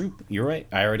 It's true. You're right.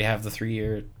 I already have the 3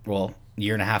 year,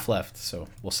 year and a half left. So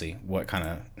we'll see what kind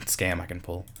of scam I can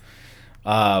pull.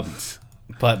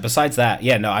 But besides that,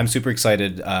 yeah, no, I'm super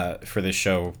excited for this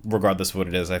show, regardless of what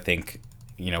it is. I think,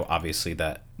 obviously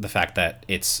that the fact that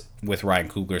it's with Ryan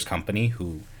Coogler's company,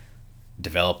 who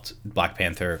developed Black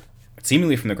Panther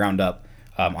seemingly from the ground up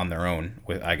on their own,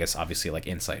 with, I guess, obviously like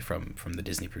insight from the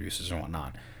Disney producers and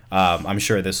whatnot. I'm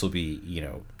sure this will be,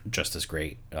 just as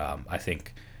great. I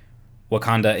think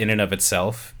Wakanda in and of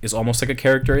itself is almost like a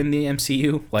character in the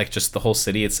MCU, like just the whole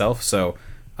city itself. So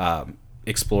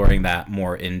exploring that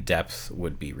more in depth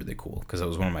would be really cool, because it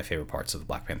was one of my favorite parts of the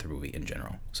Black Panther movie in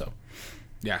general. So,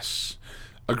 yes,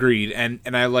 agreed. And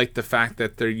I like the fact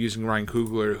that they're using Ryan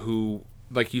Coogler, who,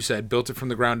 like you said, built it from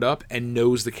the ground up and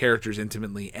knows the characters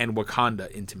intimately and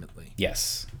Wakanda intimately.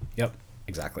 Yes. Yep.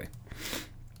 Exactly.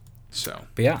 So,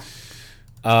 but yeah,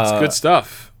 it's good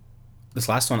stuff. This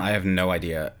last one, I have no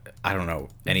idea. I don't know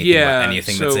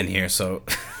anything that's in here. So,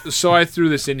 so I threw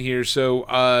this in here.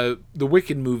 So, the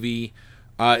Wicked movie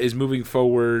is moving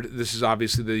forward. This is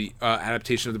obviously the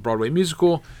adaptation of the Broadway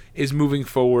musical. Is moving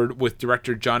forward with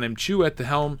director John M. Chu at the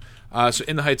helm. So,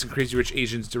 In the Heights and Crazy Rich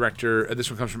Asians director. This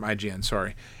one comes from IGN.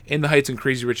 Sorry. In the Heights and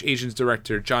Crazy Rich Asians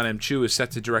director John M. Chu is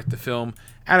set to direct the film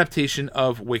adaptation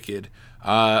of Wicked.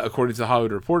 According to The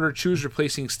Hollywood Reporter, Chu's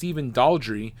replacing Stephen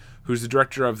Daldry, who's the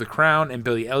director of The Crown, and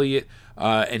Billy Elliot,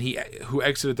 who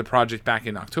exited the project back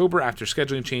in October after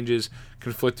scheduling changes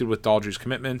conflicted with Daldry's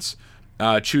commitments.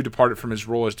 Chu departed from his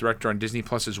role as director on Disney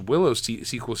Plus's Willow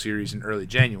sequel series in early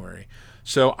January.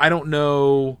 So I don't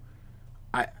know.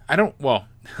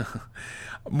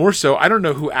 More so, I don't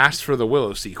know who asked for the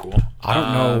Willow sequel. I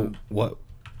don't know what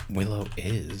Willow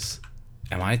is.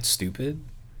 Am I stupid?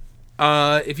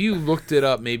 If you looked it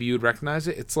up, maybe you would recognize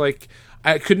it. It's like,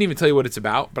 I couldn't even tell you what it's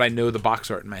about, but I know the box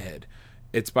art in my head.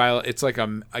 It's like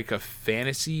a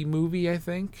fantasy movie, I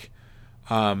think.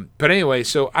 But anyway,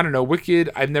 so I don't know. Wicked.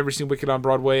 I've never seen Wicked on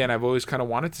Broadway, and I've always kind of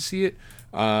wanted to see it.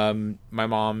 My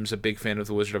mom's a big fan of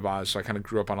The Wizard of Oz, so I kind of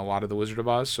grew up on a lot of The Wizard of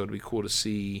Oz. So it'd be cool to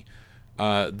see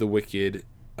The Wicked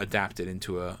adapted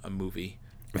into a movie.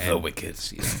 The Wicked.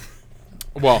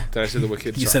 Well, did I say The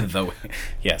Wicked? You said The Wicked.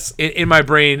 Yes. In my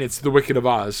brain, it's The Wicked of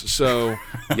Oz. So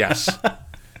yes.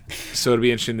 So it'd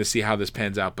be interesting to see how this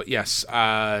pans out. But yes,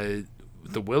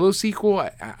 the Willow sequel,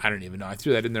 I don't even know. I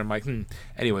threw that in there. I'm like,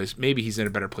 Anyways, maybe he's in a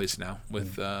better place now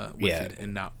with Wicked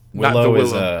and not Willow.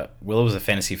 Willow. Willow is a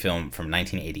fantasy film from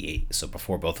 1988, so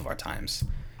before both of our times.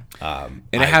 And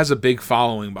it has a big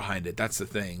following behind it. That's the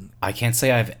thing. I can't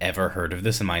say I've ever heard of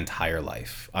this in my entire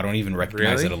life. I don't even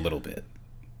recognize it a little bit.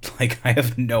 Like, I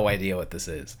have no idea what this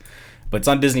is. But it's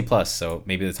on Disney Plus, so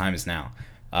maybe the time is now.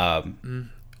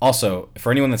 Also,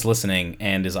 for anyone that's listening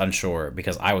and is unsure,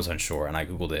 because I was unsure and I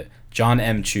Googled it, John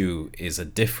M. Chu is a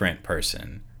different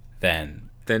person than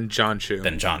John Chu.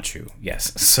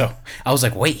 Yes. So I was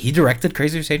like, wait, he directed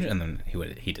Crazy Rich Asians? And then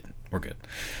he didn't. We're good.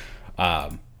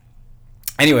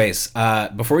 Anyways,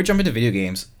 before we jump into video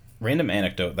games, random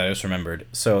anecdote that I just remembered.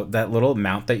 So that little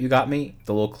mount that you got me,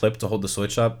 the little clip to hold the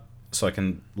Switch up so I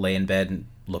can lay in bed and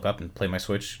look up and play my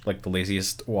Switch like the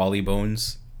laziest Wally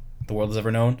bones the world has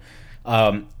ever known.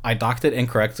 I docked it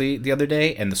incorrectly the other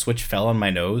day and the Switch fell on my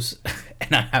nose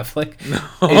and I have like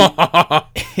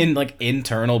in like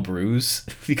internal bruise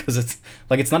because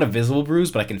it's not a visible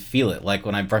bruise, but I can feel it. Like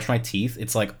when I brush my teeth,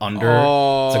 it's like under,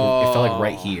 it's like, it felt like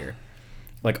right here,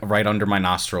 like right under my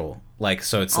nostril. Like,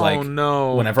 so it's like,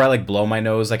 whenever I like blow my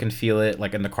nose, I can feel it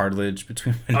like in the cartilage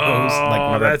between my nose. Like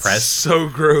whenever I press. So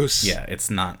gross. Yeah, it's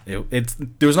not, it's,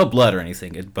 there was no blood or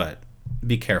anything, but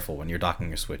be careful when you're docking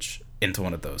your Switch into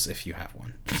one of those if you have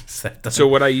one. So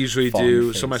what I usually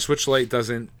do, so my Switch Lite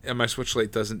doesn't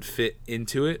fit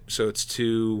into it, so it's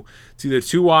either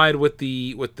too wide with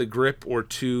the grip or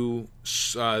too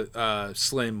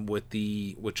slim with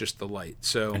just the light.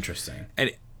 So interesting.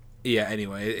 And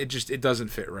anyway, it doesn't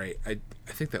fit right. I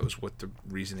think that was what the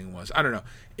reasoning was. I don't know.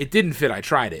 It didn't fit. I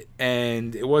tried it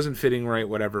and it wasn't fitting right,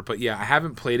 whatever. But yeah, I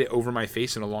haven't played it over my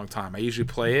face in a long time. I usually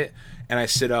play it and I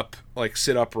sit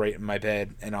upright in my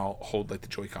bed and I'll hold like the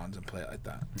Joy-Cons and play it like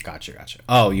that. Gotcha.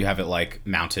 Oh, you have it like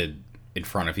mounted in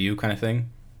front of you kind of thing?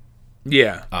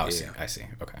 Yeah. Oh, I see.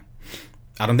 Okay.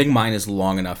 I don't think mine is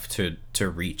long enough to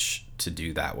reach to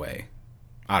do that way.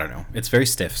 I don't know. It's very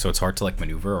stiff, so it's hard to like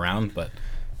maneuver around, but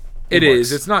it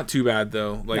is. It's not too bad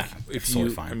though. Like if you,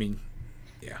 totally fine. I mean,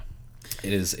 yeah.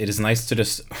 It is nice to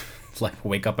just like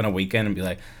wake up on a weekend and be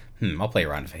like, I'll play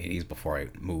around with Hades before I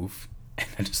move, and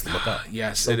then just look up.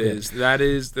 Yes, so it is.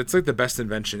 That's like the best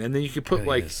invention. And then you could put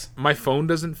really my phone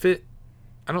doesn't fit.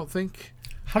 I don't think.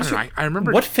 I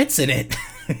remember what fits in it.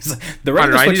 The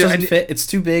regular Switch doesn't fit. It's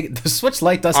too big. The Switch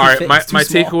Lite doesn't fit. My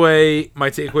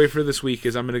takeaway for this week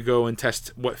is I'm going to go and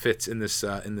test what fits in this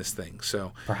thing.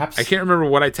 So perhaps I can't remember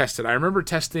what I tested. I remember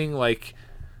testing like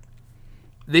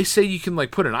they say you can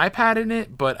like put an iPad in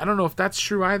it, but I don't know if that's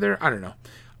true either. I don't know.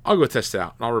 I'll go test it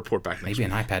out and I'll report back. Maybe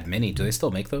an iPad Mini. Do they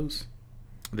still make those?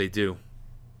 They do.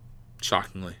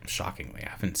 Shockingly, I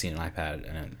haven't seen an iPad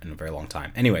in a very long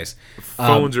time. Anyways,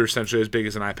 phones are essentially as big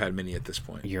as an iPad Mini at this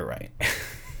point. You're right.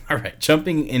 All right,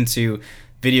 jumping into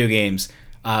video games.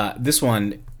 This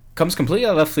one comes completely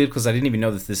out of left field because I didn't even know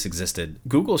that this existed.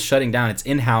 Google's shutting down its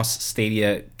in-house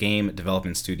Stadia game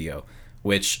development studio,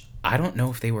 which I don't know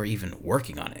if they were even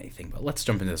working on anything, but let's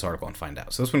jump into this article and find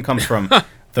out. So this one comes from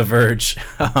The Verge,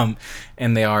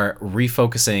 and they are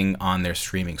refocusing on their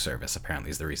streaming service,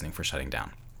 apparently is the reasoning for shutting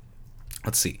down.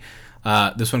 Let's see.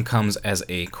 This one comes as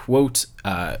a quote,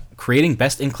 creating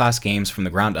best-in-class games from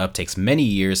the ground up takes many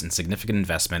years and significant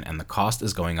investment, and the cost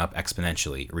is going up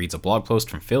exponentially, reads a blog post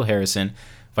from Phil Harrison,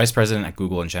 Vice President at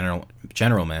Google and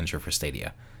General Manager for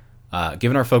Stadia.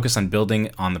 Given our focus on building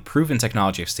on the proven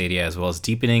technology of Stadia as well as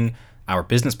deepening our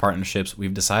business partnerships,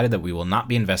 we've decided that we will not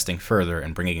be investing further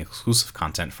and bringing exclusive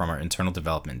content from our internal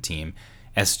development team,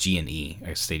 SG&E,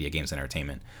 Stadia Games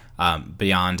Entertainment,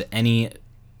 beyond any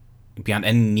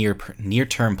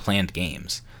near-term planned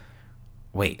games.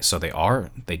 Wait, so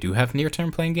they do have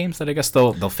near-term planned games that I guess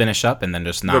they'll finish up and then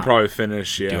just not. They'll probably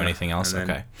finish, yeah. Do anything else.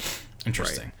 Okay,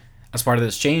 interesting. Right. As part of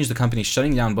this change, the company is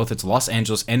shutting down both its Los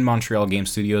Angeles and Montreal game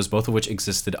studios, both of which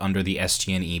existed under the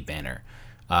SG&E banner.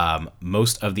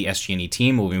 Most of the SG&E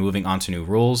team will be moving on to new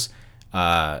roles.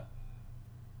 And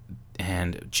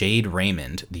Jade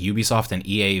Raymond, the Ubisoft and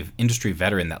EA industry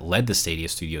veteran that led the Stadia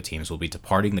studio teams, will be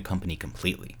departing the company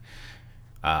completely.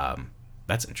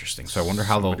 That's interesting. So I wonder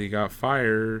how somebody got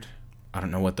fired. I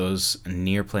don't know what those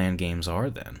near-planned games are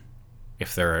then.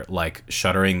 If they're like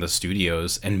shuttering the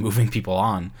studios and moving people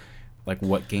on, Like,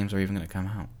 what games are even going to come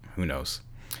out? Who knows?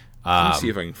 Let me see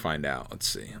if I can find out. Let's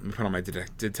see. Let me put on my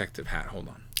detective hat. Hold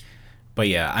on. But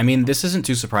yeah, I mean, this isn't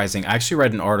too surprising. I actually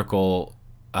read an article.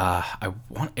 I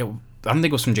don't think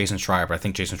it was from Jason Schreier, but I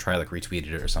think Jason Schreier like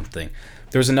retweeted it or something.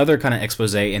 There was another kind of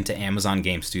expose into Amazon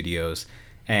Game Studios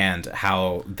and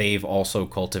how they've also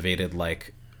cultivated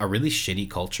like a really shitty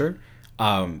culture,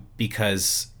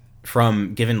 because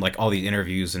from given like all these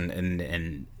interviews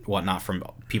and whatnot from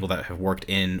people that have worked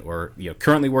in or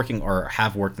currently working or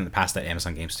have worked in the past at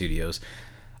Amazon Game Studios,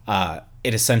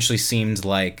 it essentially seemed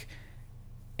like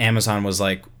Amazon was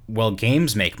like, well,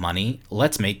 games make money,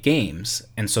 let's make games.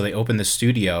 And so they opened the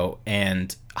studio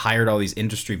and hired all these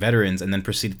industry veterans and then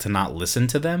proceeded to not listen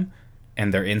to them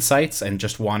and their insights and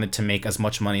just wanted to make as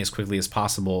much money as quickly as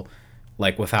possible,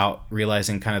 like without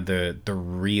realizing kind of the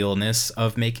realness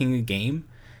of making a game.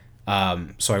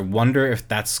 So I wonder if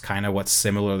that's kind of what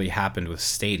similarly happened with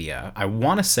Stadia. I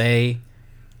want to say,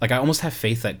 like, I almost have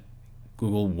faith that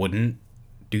Google wouldn't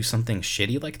do something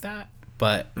shitty like that,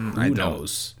 but who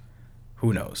knows?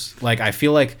 Who knows? Like, I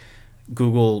feel like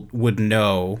Google would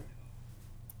know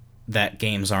that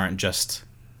games aren't just,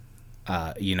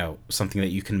 something that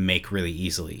you can make really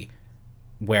easily.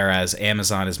 Whereas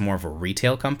Amazon is more of a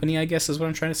retail company, I guess is what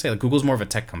I'm trying to say. Like, Google's more of a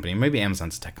tech company. Maybe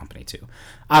Amazon's a tech company too.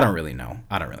 I don't really know.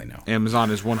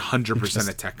 Amazon is 100%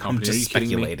 a tech company. I'm just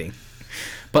speculating.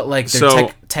 But like, they're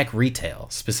tech retail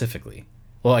specifically.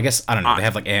 Well, I guess, I don't know. They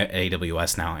have like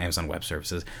AWS now, Amazon Web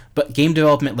Services. But game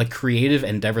development, like creative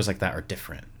endeavors like that are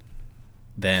different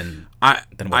than what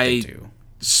they do.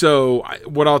 So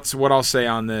what I'll say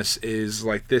on this is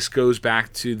like, this goes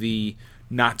back to the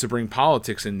not to bring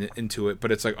politics into it,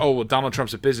 but it's like, oh, well, Donald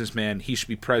Trump's a businessman, he should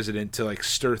be president to like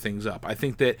stir things up. I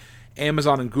think that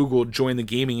Amazon and Google joined the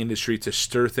gaming industry to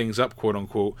stir things up, quote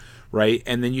unquote, right?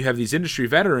 And then you have these industry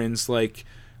veterans like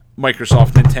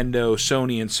Microsoft, Nintendo,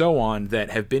 Sony, and so on that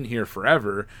have been here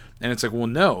forever. And it's like, well,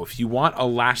 no, if you want a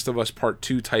Last of Us Part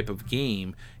 2 type of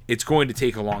game, it's going to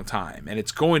take a long time. And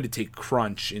it's going to take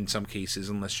crunch in some cases,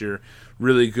 unless you're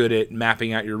really good at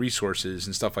mapping out your resources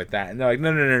and stuff like that. And they're like,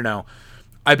 no.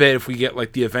 I bet if we get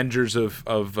like the Avengers of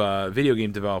video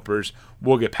game developers,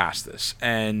 we'll get past this.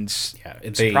 And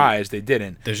surprised they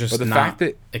didn't. There's just the fact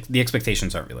that the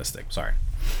expectations aren't realistic. Sorry.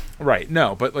 Right.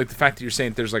 No, but like the fact that you're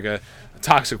saying there's like a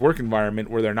toxic work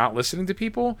environment where they're not listening to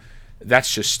people,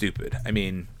 that's just stupid. I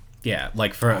mean, yeah,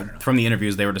 like from the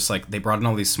interviews, they were just like, they brought in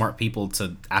all these smart people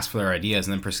to ask for their ideas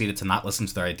and then proceeded to not listen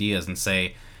to their ideas and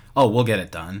say, oh, we'll get it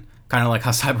done. Kind of like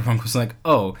how Cyberpunk was like,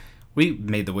 oh, we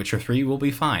made The Witcher 3, we'll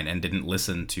be fine, and didn't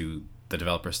listen to the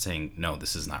developers saying, no,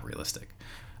 this is not realistic.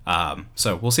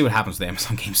 So we'll see what happens with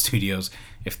Amazon Game Studios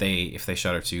if they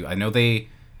shutter too. I know they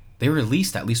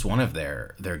released at least one of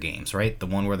their games, right? The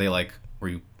one where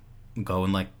you go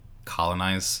and like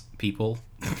colonize people,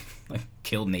 like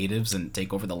kill natives and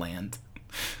take over the land.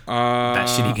 That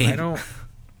shitty game.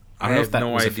 I don't know if that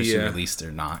was officially released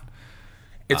or not.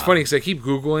 It's funny because I keep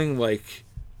Googling like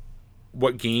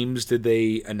what games did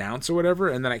they announce or whatever,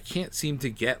 and then I can't seem to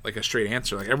get like a straight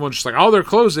answer. Like everyone's just like, oh, they're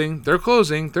closing.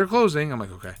 I'm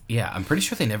like, okay. Yeah, I'm pretty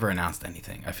sure they never announced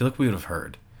anything. I feel like we would have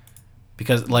heard.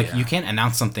 Because you can't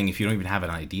announce something if you don't even have an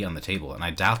idea on the table, and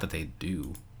I doubt that they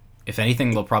do. If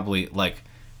anything, they'll probably like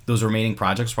those remaining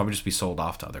projects will probably just be sold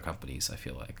off to other companies, I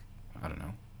feel like. I don't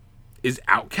know. Is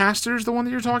Outcasters the one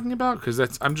that you're talking about? Because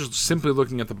I'm just simply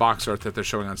looking at the box art that they're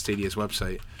showing on Stadia's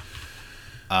website.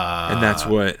 And that's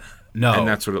what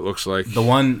it looks like.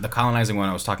 The colonizing one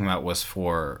I was talking about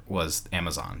was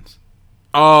Amazon's.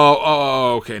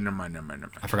 Oh, okay. Never mind.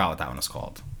 I forgot what that one was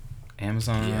called.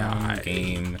 Amazon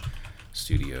Game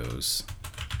Studios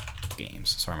games.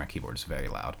 Sorry, my keyboard is very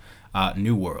loud.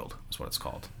 New World is what it's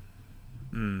called.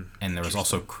 And there was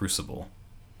also Crucible.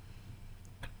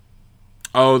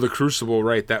 Oh, the Crucible,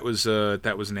 right? That was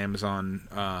an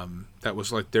Amazon. That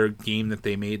was like their game that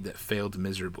they made that failed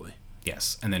miserably.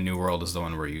 Yes, and then New World is the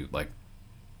one where you like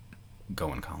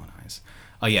go and colonize.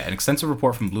 Oh yeah, an extensive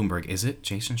report from Bloomberg. Is it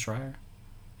Jason Schreier?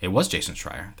 It was Jason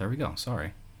Schreier. There we go.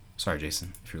 Sorry,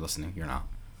 Jason. If you're listening, you're not.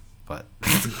 But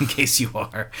in case you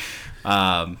are,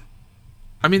 I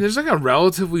mean, there's like a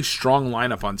relatively strong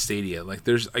lineup on Stadia. Like,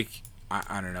 there's like,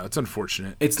 I don't know. It's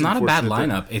unfortunate. It's not a bad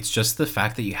lineup. It's just the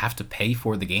fact that you have to pay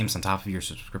for the games on top of your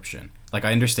subscription. Like,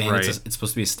 I understand it's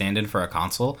supposed to be a stand-in for a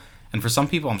console, and for some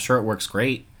people, I'm sure it works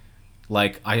great.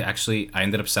 Like, I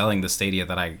ended up selling the Stadia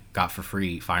that I got for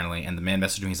free finally, and the man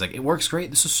messaged me. He's like, "It works great.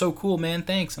 This is so cool, man.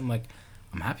 Thanks." I'm like,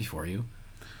 "I'm happy for you."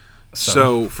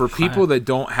 So for people that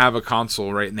don't have a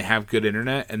console, right, and they have good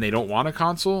internet and they don't want a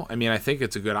console, I mean, I think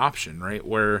it's a good option, right?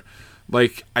 Where,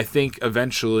 like, I think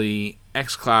eventually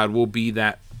xCloud will be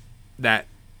that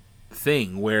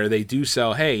thing where they do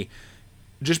sell, hey,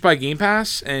 just buy Game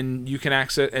Pass and you can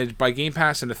access buy Game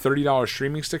Pass and a $30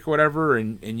 streaming stick or whatever,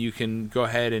 and you can go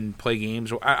ahead and play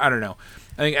games. I don't know.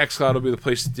 I think xCloud will be the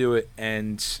place to do it,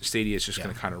 and Stadia is just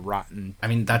going to kind of rot. I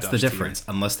mean, that's the difference.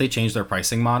 Here. Unless they change their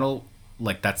pricing model,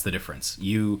 like that's the difference.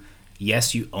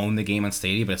 Yes, you own the game on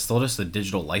Stadia, but it's still just a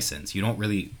digital license.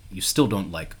 You still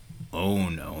don't like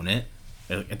own it.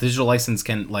 A digital license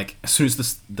can, like, as soon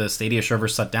as the Stadia server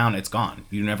shut down, it's gone.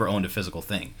 You never owned a physical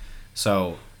thing.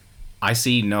 So I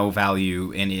see no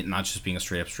value in it not just being a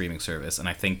straight up streaming service, and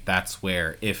I think that's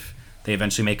where if they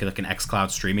eventually make it like an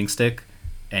xCloud streaming stick,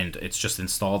 and it's just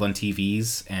installed on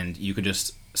TVs, and you could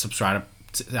just subscribe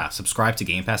to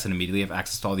Game Pass and immediately have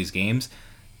access to all these games,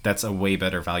 that's a way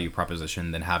better value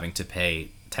proposition than having to pay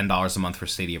 $10 a month for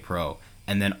Stadia Pro,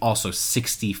 and then also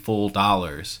 $60 full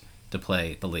to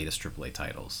play the latest AAA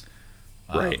titles.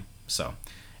 Right. So,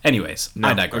 anyways,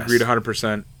 I digress. Agreed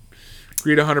 100%.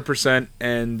 Agreed 100%,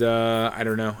 and I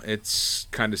don't know. It's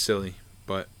kind of silly,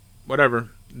 but whatever.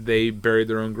 They buried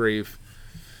their own grave.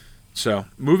 So,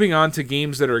 moving on to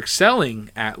games that are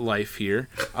excelling at life here.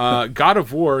 God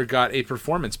of War got a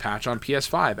performance patch on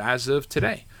PS5 as of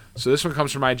today. So this one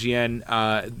comes from IGN,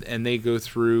 and they go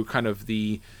through kind of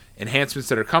the enhancements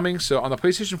that are coming. So on the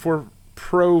PlayStation 4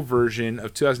 Pro version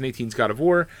of 2018's God of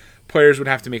War, players would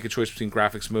have to make a choice between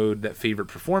graphics mode that favored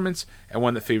performance and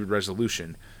one that favored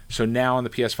resolution. So now on the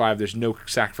PS5, there's no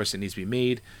sacrifice that needs to be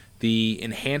made. The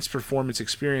enhanced performance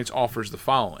experience offers the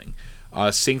following.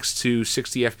 Syncs to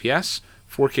 60 FPS,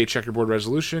 4K checkerboard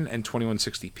resolution, and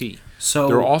 2160p. So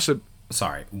there are also...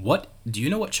 Sorry, do you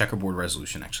know what checkerboard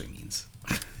resolution actually means?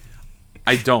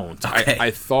 I don't. Okay.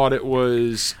 I thought it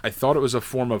was a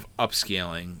form of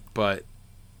upscaling, but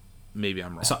maybe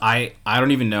I'm wrong. So I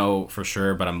don't even know for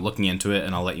sure, but I'm looking into it,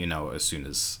 and I'll let you know as soon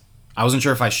as... I wasn't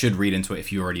sure if I should read into it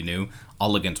if you already knew.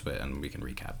 I'll look into it, and we can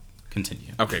recap.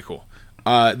 Continue. Okay, cool.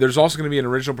 There's also going to be an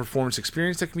original performance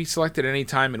experience that can be selected at any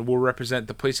time and will represent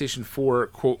the PlayStation 4,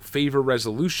 quote, favor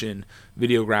resolution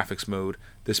video graphics mode.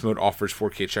 This mode offers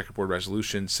 4K checkerboard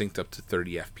resolution synced up to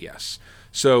 30 FPS.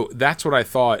 So that's what I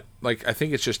thought. Like, I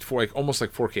think it's just almost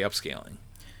like 4K upscaling.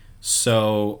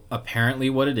 So apparently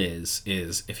what it is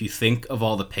if you think of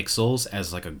all the pixels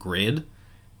as like a grid,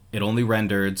 it only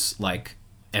renders like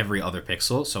every other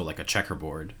pixel, so like a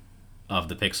checkerboard of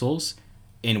the pixels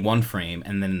in one frame,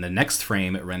 and then in the next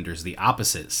frame it renders the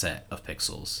opposite set of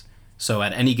pixels. So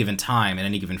at any given time, at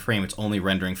any given frame, it's only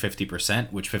rendering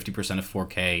 50%, which 50% of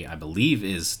 4K, I believe,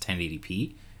 is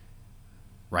 1080p.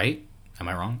 Right? Am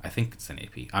I wrong? I think it's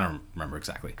 1080p. I don't remember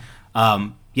exactly.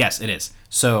 Yes, it is.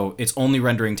 So it's only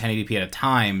rendering 1080p at a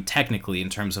time, technically, in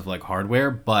terms of like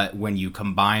hardware, but when you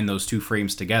combine those two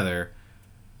frames together,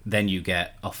 then you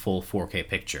get a full 4K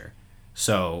picture.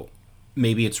 So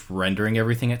maybe it's rendering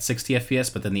everything at 60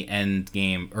 FPS, but then the end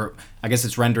game, or I guess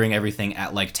it's rendering everything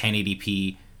at like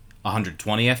 1080p,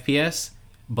 120 FPS,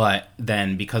 but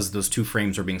then because those two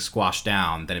frames are being squashed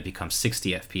down, then it becomes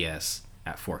 60 FPS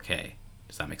at 4K.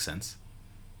 Does that make sense?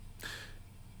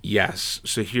 Yes.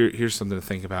 So here's something to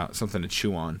think about, something to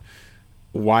chew on.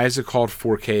 Why is it called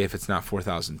 4K if it's not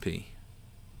 4000p?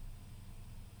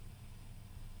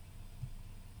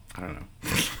 I don't know.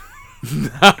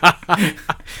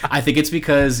 I think it's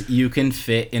because you can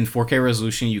fit in 4K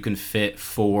resolution. You can fit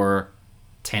 4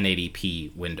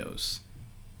 1080p windows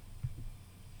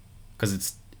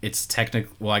because it's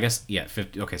technically, well, I guess, yeah,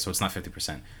 50. Okay, so it's not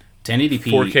 50%. 1080p.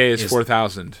 4K is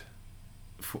 4000.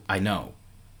 I know.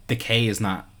 The K is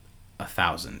not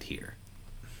 1000 here.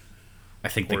 I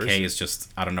think the K is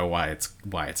just, I don't know why it's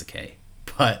a K,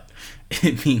 but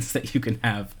it means that you can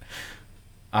have,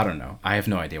 I don't know. I have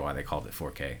no idea why they called it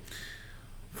 4K.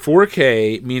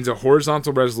 4K means a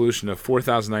horizontal resolution of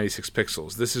 4096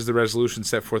 pixels. This is the resolution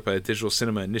set forth by the Digital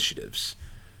Cinema Initiatives.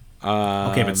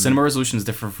 Okay, but cinema resolution is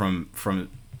different from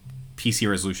PC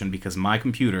resolution because my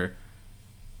computer,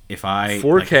 if I...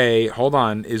 4K, hold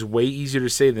on, is way easier to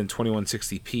say than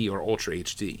 2160p or Ultra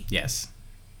HD. Yes.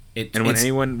 And when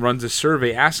anyone runs a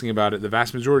survey asking about it, the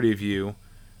vast majority of you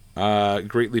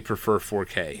greatly prefer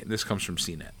 4K. This comes from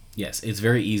CNET. Yes, it's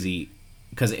very easy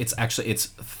because it's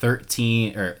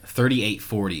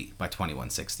 3840 by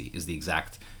 2160 is the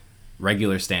exact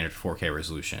regular standard 4K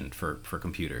resolution for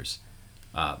computers.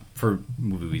 For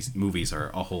movies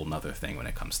are a whole nother thing when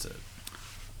it comes to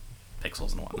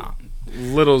pixels and whatnot.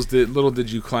 Little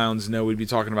did you clowns know we'd be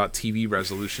talking about TV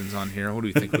resolutions on here. What do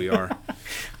you think we are?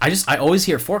 I always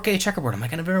hear 4K checkerboard. I'm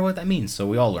like, I never know what that means. So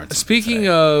we all learned. Speaking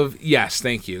of, yes,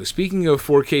 thank you. Speaking of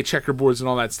 4K checkerboards and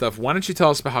all that stuff, why don't you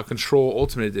tell us about how Control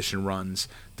Ultimate Edition runs?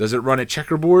 Does it run at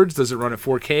checkerboards? Does it run at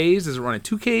 4Ks? Does it run at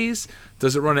 2Ks?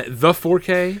 Does it run at the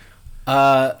 4K?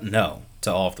 No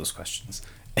to all of those questions.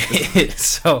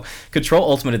 So, Control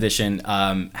Ultimate Edition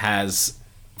has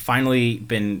finally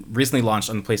been recently launched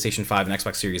on the PlayStation 5 and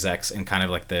Xbox Series X in kind of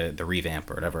like the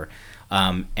revamp or whatever.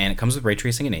 And it comes with ray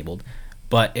tracing enabled,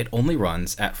 but it only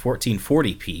runs at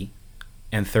 1440p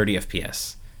and 30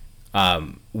 FPS,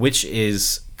 which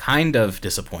is kind of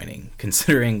disappointing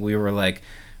considering we were like,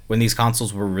 when these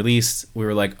consoles were released, we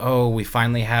were like, oh, we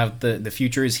finally have the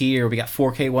future is here. We got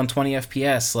 4K 120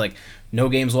 FPS, like no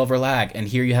games will ever lag. And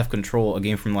here you have Control, a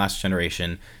game from the last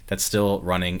generation that's still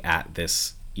running at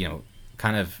this,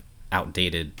 kind of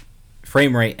outdated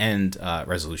frame rate and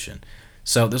resolution.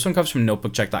 So this one comes from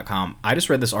notebookcheck.com. I just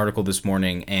read this article this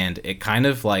morning, and it kind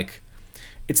of like,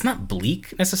 it's not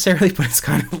bleak necessarily, but it's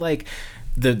kind of like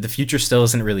the future still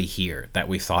isn't really here that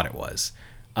we thought it was.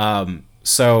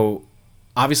 So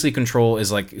obviously Control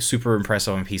is like super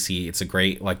impressive on PC. It's a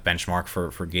great like benchmark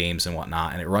for games and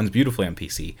whatnot, and it runs beautifully on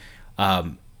PC.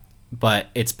 But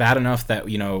it's bad enough that,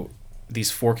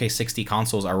 these 4K 60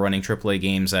 consoles are running AAA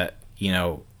games at,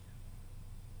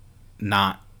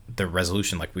 not the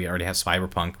resolution. Like we already have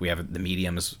Cyberpunk, we have the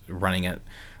Medium is running at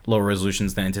lower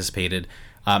resolutions than anticipated.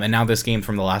 And now this game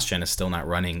from the last gen is still not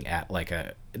running at like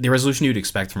the resolution you'd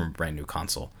expect from a brand new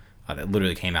console that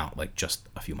literally came out like just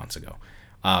a few months ago.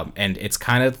 And it's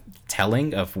kind of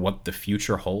telling of what the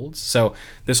future holds. So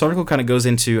this article kind of goes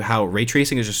into how ray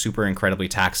tracing is just super incredibly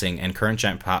taxing, and current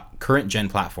gen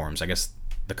platforms, I guess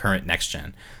the current next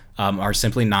gen, are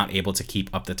simply not able to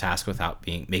keep up the task without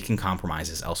making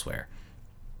compromises elsewhere.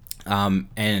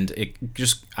 And it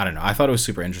just, I don't know, I thought it was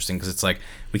super interesting because it's like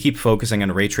we keep focusing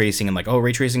on ray tracing and like, oh,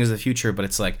 ray tracing is the future, but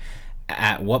it's like,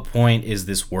 at what point is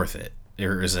this worth it,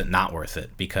 or is it not worth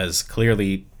it? Because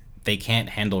clearly they can't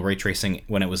handle ray tracing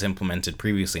when it was implemented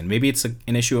previously, and maybe it's an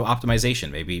issue of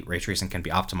optimization. Maybe ray tracing can be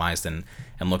optimized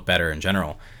and look better in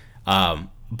general.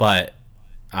 But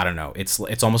I don't know.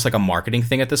 It's almost like a marketing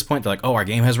thing at this point. They're like, oh, our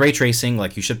game has ray tracing,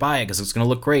 like you should buy it because it's going to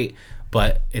look great.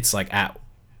 But it's like,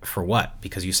 for what?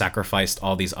 Because you sacrificed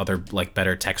all these other like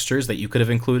better textures that you could have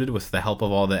included with the help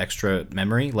of all the extra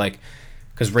memory. Like,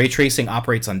 because ray tracing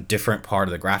operates on different part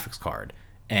of the graphics card.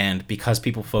 And because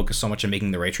people focus so much on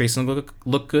making the ray tracing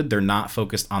look good, they're not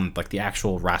focused on like the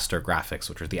actual raster graphics,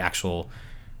 which are the actual,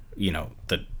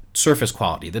 the surface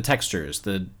quality, the textures,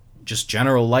 the just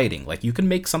general lighting. Like you can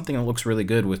make something that looks really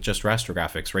good with just raster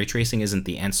graphics. Ray tracing isn't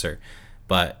the answer,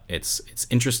 but it's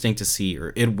interesting to see,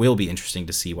 or it will be interesting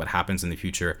to see what happens in the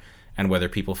future, and whether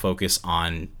people focus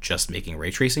on just making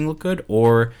ray tracing look good,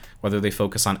 or whether they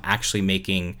focus on actually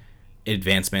making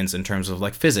advancements in terms of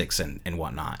like physics and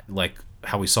whatnot, like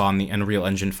how we saw in the Unreal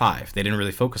Engine 5. They didn't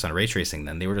really focus on ray tracing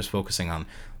then. They were just focusing on,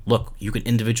 look, you can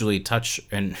individually touch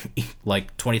and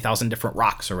like 20,000 different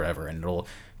rocks or whatever, and it'll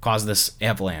cause this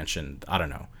avalanche, and I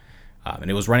don't know. And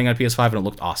it was running on PS5 and it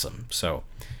looked awesome. So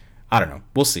I don't know.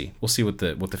 We'll see. We'll see what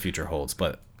the future holds.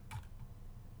 But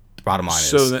the bottom line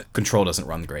is Control doesn't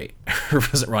run great, or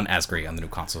doesn't run as great on the new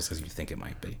consoles as you think it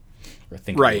might be.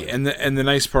 Right, and the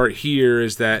nice part here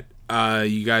is that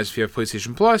you guys, if you have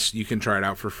PlayStation Plus, you can try it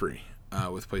out for free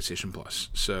with PlayStation Plus.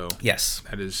 So yes,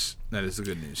 that is the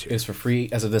good news here. It's for free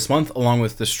as of this month, along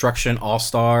with Destruction All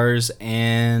Stars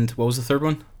and what was the third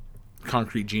one?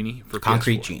 Concrete Genie for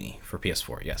Concrete PS4. Genie for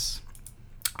PS4. Yes,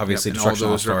 obviously yep, Destruction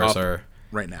All Stars are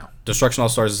right now. Destruction All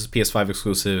Stars is PS5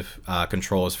 exclusive.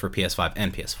 Control is for PS5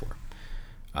 and PS4.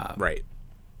 Right.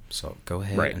 So go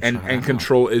ahead. Right, and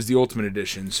Control is the Ultimate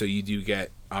Edition, so you do get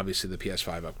obviously the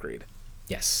PS5 upgrade.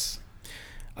 Yes.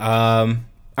 All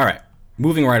right.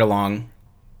 Moving right along.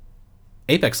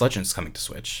 Apex Legends is coming to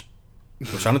Switch,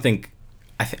 which I don't think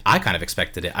I kind of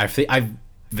expected it. I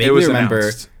vaguely remember.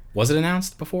 Announced. Was it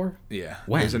announced before? Yeah.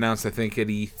 When? It was announced, I think, at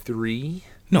E3.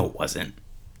 No, it wasn't.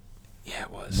 Yeah,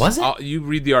 it was. Was it? You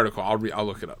read the article. I'll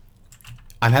look it up.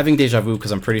 I'm having deja vu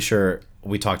because I'm pretty sure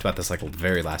we talked about this like the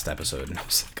very last episode, and I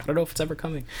was like, I don't know if it's ever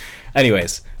coming.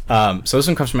 Anyways, so this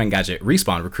one comes from Engadget.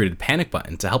 Respawn recruited Panic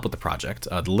Button to help with the project.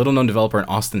 The little-known developer in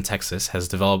Austin, Texas, has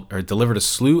delivered a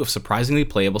slew of surprisingly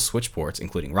playable Switch ports,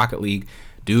 including Rocket League,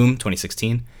 Doom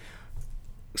 2016,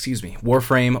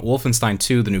 Warframe, Wolfenstein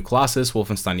 2, The New Colossus,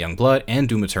 Wolfenstein Youngblood, and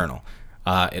Doom Eternal.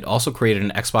 It also created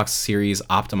an Xbox Series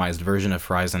optimized version of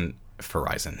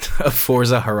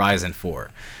Forza Horizon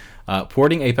 4.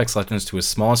 Porting Apex Legends to his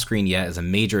smallest screen yet is a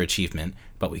major achievement,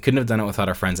 but we couldn't have done it without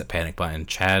our friends at Panic Button.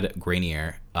 Chad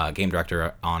Grenier, game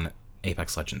director on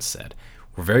Apex Legends, said,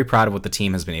 "We're very proud of what the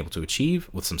team has been able to achieve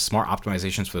with some smart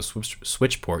optimizations for the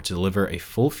Switch port to deliver a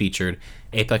full-featured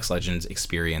Apex Legends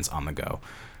experience on the go."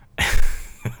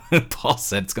 Paul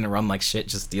said it's gonna run like shit.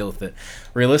 Just deal with it.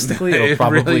 Realistically, it'll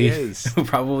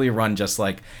probably run just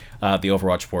like the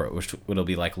Overwatch port, which it'll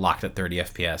be like locked at 30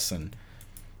 FPS. And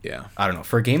yeah, I don't know.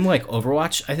 For a game like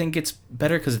Overwatch, I think it's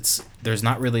better because there's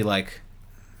not really like,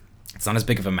 it's not as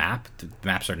big of a map. The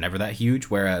maps are never that huge.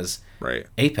 Whereas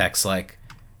Apex, like,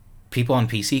 people on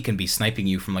PC can be sniping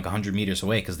you from like 100 meters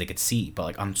away because they could see. But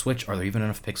like on Switch, are there even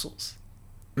enough pixels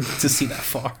to see that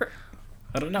far?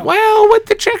 I don't know. Well, with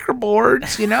the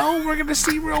checkerboards, we're gonna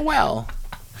see real well.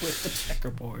 With the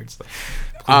checkerboards.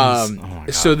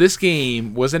 So this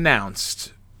game was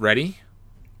announced. Ready?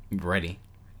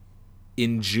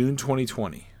 In June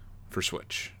 2020 for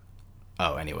Switch.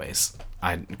 Oh, anyways,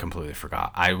 I completely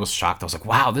forgot. I was shocked. I was like,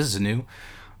 "Wow, this is new."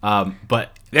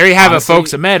 But there you have it,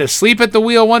 folks. Ahmed asleep at the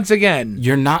wheel once again.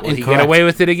 You're not incorrect. He get away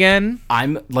with it again?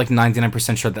 I'm like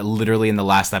 99% sure that literally in the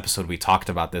last episode we talked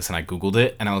about this, and I googled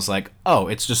it, and I was like, "Oh,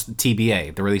 it's just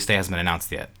TBA. The release date hasn't been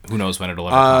announced yet. Who knows when it'll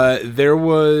ever come?" There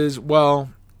was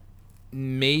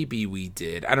maybe we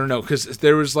did. I don't know, because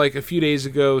there was like a few days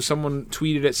ago, someone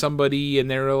tweeted at somebody,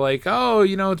 and they were like, "Oh,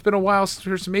 it's been a while since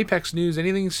there's some Apex news.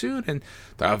 Anything soon?" And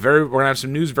we're gonna have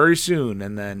some news very soon,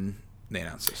 and then they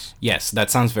announced this. Yes,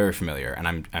 that sounds very familiar, and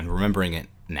I'm remembering it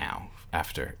now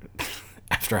after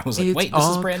I was like, "Wait, this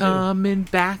is brand new." It's all coming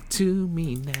back to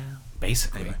me now.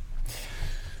 Basically. Anyway.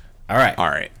 All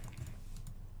right.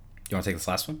 You want to take this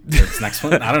last one? Or this next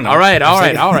one? I don't know. All right.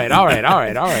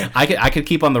 I could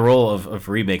keep on the roll of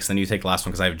remakes, then you take the last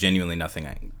one because I have genuinely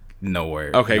nothing.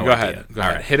 Nowhere. Okay, go ahead. Go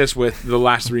ahead. Hit us with the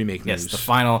last remake news. Yes, the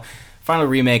final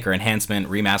remake or enhancement,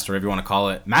 remaster, whatever you want to call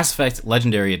it. Mass Effect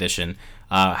Legendary Edition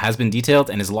has been detailed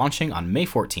and is launching on May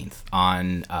 14th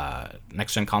on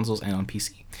next-gen consoles and on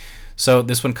PC. So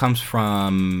this one comes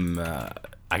from...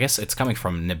 I guess it's coming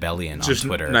from Nibellion on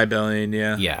Twitter. Nibellion,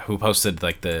 yeah. Yeah, who posted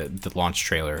like the launch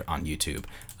trailer on YouTube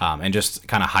and just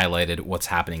kind of highlighted what's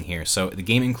happening here. So the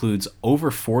game includes over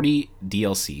 40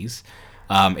 DLCs.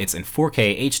 It's in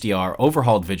 4K HDR,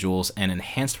 overhauled visuals, and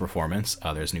enhanced performance.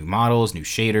 There's new models, new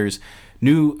shaders,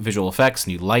 new visual effects,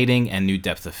 new lighting, and new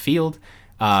depth of field.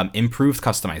 Improved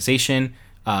customization.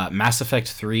 Mass Effect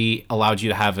 3 allowed you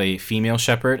to have a female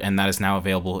Shepard, and that is now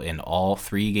available in all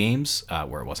 3 games,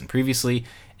 where it wasn't previously.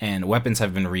 And weapons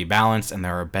have been rebalanced, and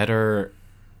there are better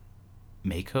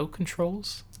Mako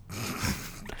controls.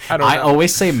 I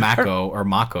always say Mako or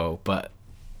Mako, but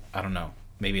I don't know.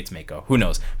 Maybe it's Mako. Who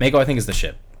knows? Mako, I think, is the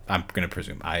ship. I'm gonna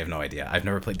presume. I have no idea. I've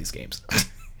never played these games.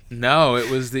 No, it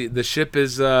was the ship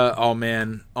is. Oh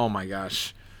man. Oh my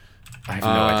gosh. I have no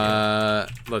idea.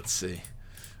 Let's see.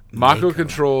 Mako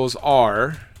controls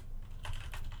are...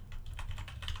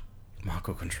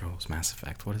 Mako controls, Mass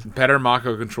Effect. What is it? Better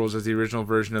Mako controls as the original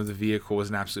version of the vehicle was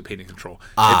an absolute pain in control.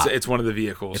 It's one of the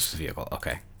vehicles. It's the vehicle.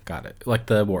 Okay, got it. Like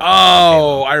the war.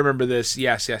 Oh, I remember this.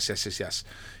 Yes.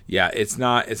 Yeah, it's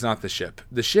not the ship.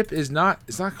 The ship is not.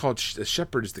 It's not called. The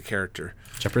Shepard is the character.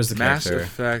 Shepard is the Mass character.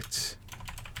 Effect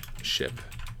ship.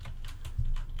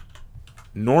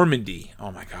 Normandy.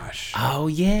 Oh my gosh. Oh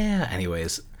yeah.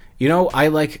 Anyways. I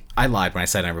lied when I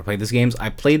said I never played these games. I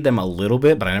played them a little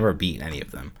bit, but I never beat any of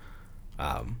them.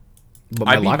 But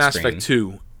I beat Mass Effect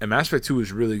 2, and Mass Effect 2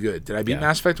 was really good. Did I beat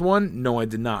Mass Effect 1? No, I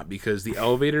did not, because the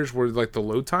elevators were like the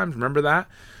load times. Remember that?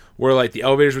 Where like the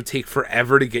elevators would take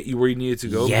forever to get you where you needed to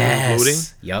go. Yes. Loading.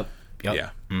 Yep. Yeah.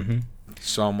 Mm-hmm.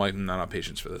 So I'm like, not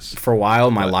patience for this. For a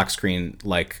while, my lock screen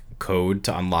like code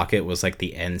to unlock it was like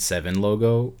the N7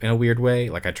 logo in a weird way.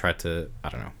 Like I tried to, I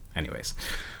don't know. Anyways.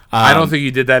 I don't think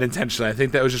you did that intentionally. I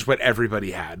think that was just what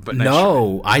everybody had. But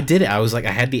no, I did it. I was like,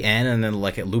 I had the N, and then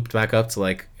like it looped back up to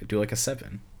like do like a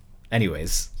 7.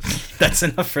 Anyways, that's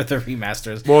enough for the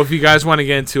remasters. Well, if you guys want to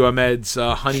get into Ahmed's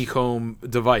honeycomb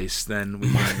device, then we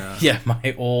can. Yeah,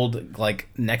 my old like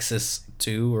Nexus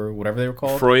 2 or whatever they were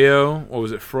called. Froyo. What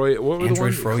was it? Froyo. What were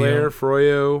Android the ones? Claire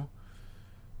Froyo.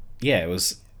 Yeah, it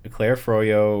was Claire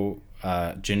Froyo,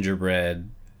 Gingerbread.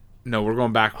 No, we're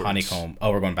going backwards. Honeycomb.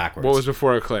 Oh, we're going backwards. What was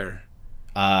before Eclair?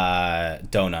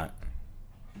 Donut.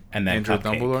 And then Andrew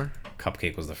Cupcake. Dumbledore?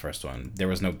 Cupcake was the first one. There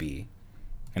was no B.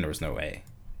 And there was no A.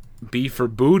 B for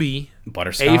booty.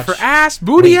 Butterscotch. A for ass.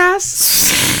 Booty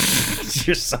ass.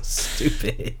 You're so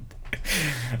stupid.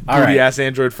 Booty ass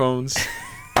Android phones.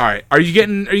 All right. Are you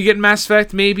getting Mass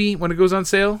Effect maybe when it goes on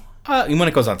sale? When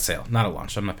it goes on sale, not at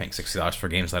launch. I'm not paying $60 for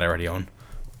games that I already own.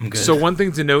 I'm good. So one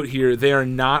thing to note here, they are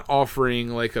not offering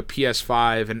like a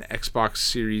PS5 and Xbox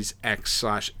Series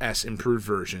X/S improved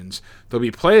versions. They'll be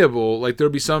playable. Like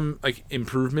there'll be some like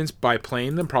improvements by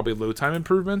playing them, probably load time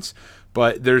improvements,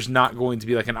 but there's not going to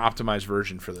be like an optimized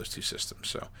version for those two systems.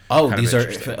 So these are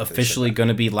officially going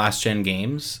to be last gen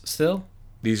games still?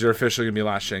 These are officially going to be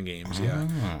last-gen games,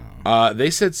 yeah. They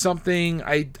said something,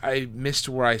 I missed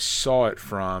where I saw it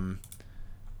from,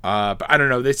 but I don't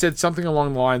know. They said something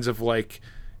along the lines of, like,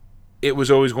 it was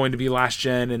always going to be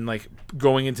last-gen, and, like,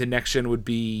 going into next-gen would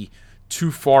be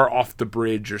too far off the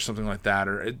bridge or something like that,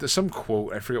 or some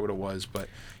quote, I forget what it was, but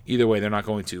either way, they're not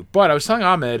going to. But I was telling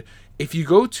Ahmed, if you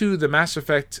go to the Mass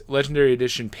Effect Legendary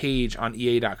Edition page on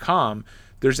EA.com,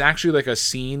 there's actually like a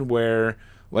scene where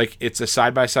like it's a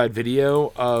side-by-side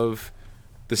video of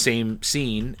the same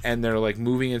scene, and they're like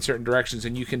moving in certain directions,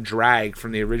 and you can drag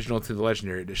from the original to the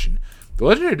Legendary Edition. The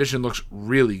Legendary Edition looks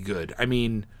really good. I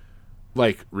mean,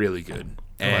 like, really good.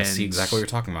 And I see exactly what you're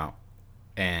talking about.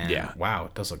 And wow,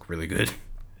 it does look really good.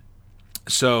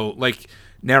 So, like,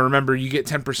 now remember, you get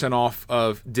 10% off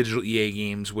of digital EA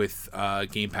games with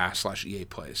Game Pass / EA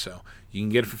Play. So you can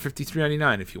get it for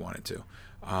 $53.99 if you wanted to.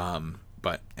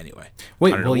 But anyway.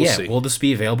 Wait, will this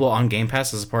be available on Game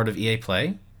Pass as a part of EA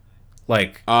Play?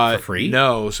 Like, for free?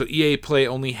 No, so EA Play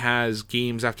only has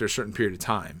games after a certain period of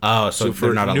time. Oh, so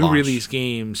for not a new launch. Release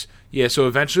games, so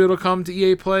eventually it'll come to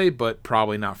EA Play, but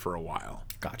probably not for a while.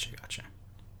 Gotcha.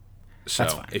 So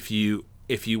that's fine.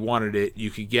 If you wanted it,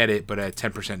 you could get it, but at a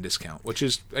 10% discount, which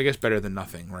is, I guess, better than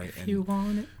nothing, right? If you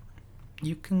want it,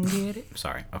 you can get it.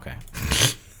 Sorry. Okay.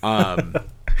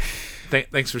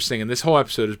 Thanks for singing. This whole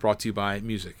episode is brought to you by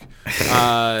music.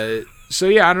 So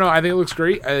yeah, I don't know. I think it looks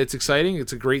great. It's exciting.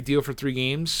 It's a great deal for 3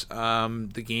 games.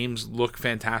 The games look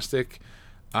fantastic.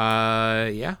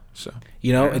 So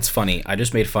it's funny. I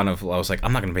just made fun of. I was like,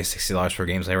 I'm not gonna pay $60 for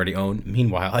games I already own.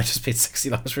 Meanwhile, I just paid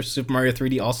 $60 for Super Mario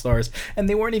 3D All Stars, and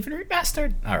they weren't even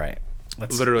remastered. All right,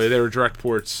 literally they were direct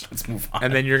ports. Let's move on.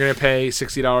 And then you're gonna pay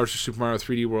 $60 for Super Mario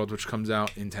 3D World, which comes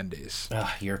out in 10 days.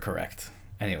 You're correct.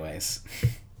 Anyways,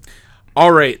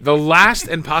 all right. The last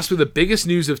and possibly the biggest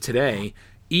news of today.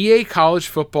 EA College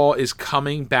Football is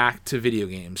coming back to video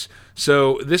games.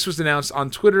 So this was announced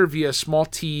on Twitter via a small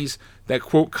tease that,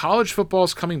 quote, college football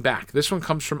is coming back. This one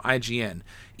comes from IGN.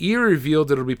 EA revealed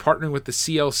that it'll be partnering with the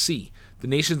CLC, the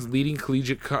nation's leading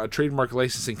collegiate trademark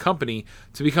licensing company,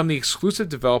 to become the exclusive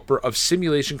developer of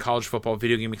simulation college football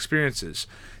video game experiences.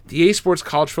 The EA Sports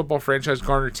college football franchise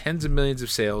garnered tens of millions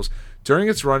of sales during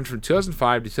its run from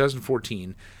 2005 to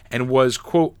 2014 and was,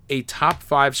 quote, a top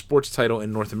 5 sports title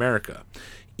in North America.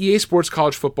 EA Sports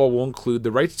College Football will include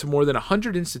the rights to more than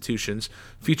 100 institutions,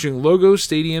 featuring logos,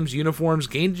 stadiums, uniforms,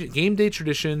 game day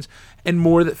traditions, and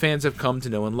more that fans have come to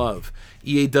know and love.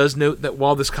 EA does note that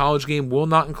while this college game will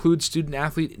not include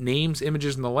student-athlete names,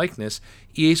 images, and the likeness,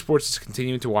 EA Sports is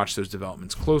continuing to watch those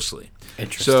developments closely.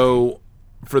 Interesting. So,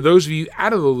 for those of you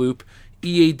out of the loop,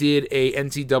 EA did a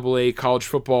NCAA college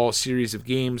football series of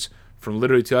games from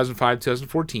literally 2005 to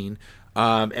 2014.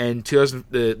 And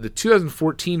the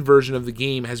 2014 version of the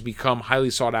game has become highly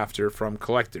sought after from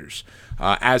collectors,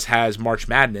 as has March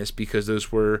Madness, because those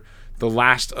were the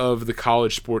last of the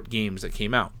college sport games that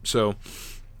came out. So,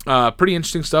 pretty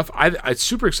interesting stuff. It's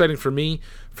super exciting for me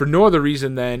for no other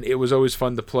reason than it was always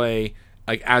fun to play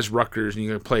like as Rutgers, and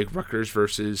you can play Rutgers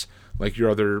versus like your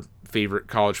other favorite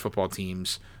college football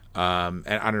teams. And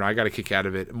I don't know, I got a kick out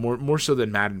of it more so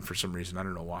than Madden for some reason. I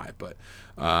don't know why, but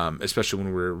especially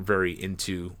when we're very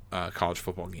into college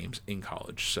football games in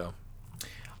college. So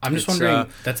I'm just wondering,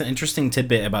 that's an interesting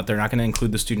tidbit about they're not going to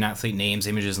include the student athlete names,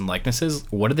 images, and likenesses.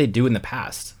 What did they do in the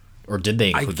past, or did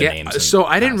they include the names? So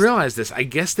I didn't realize this. I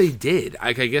guess they did.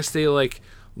 I guess they like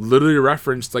literally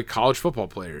referenced like college football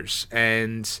players,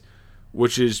 and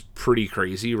which is pretty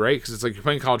crazy, right? Because it's like you're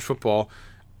playing college football.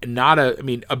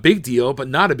 A big deal, but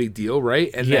not a big deal,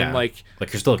 right? And then like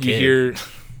you're still a kid.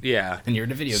 And you're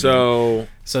in a video game.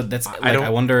 So that's I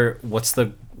wonder what's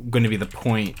going to be the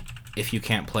point if you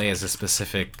can't play as a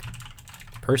specific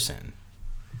person.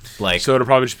 Like, so it'll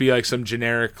probably just be like some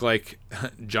generic like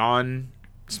John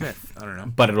Smith. I don't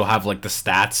know. But it'll have like the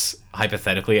stats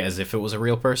hypothetically as if it was a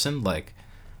real person. Like,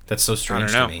 that's so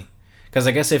strange to me. Because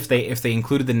I guess if they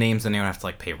included the names, then they would have to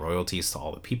like pay royalties to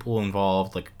all the people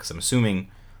involved. Like, because I'm assuming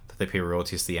that they pay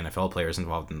royalties to the NFL players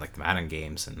involved in like the Madden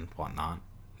games and whatnot.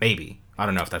 Maybe. I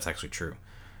don't know if that's actually true.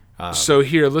 So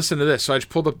here, listen to this. So I just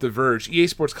pulled up The Verge. EA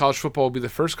Sports College Football will be the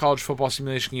first college football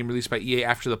simulation game released by EA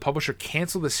after the publisher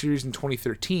canceled the series in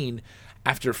 2013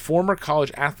 after former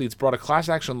college athletes brought a class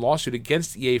action lawsuit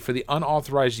against EA for the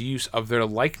unauthorized use of their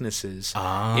likenesses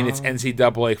in its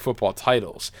NCAA football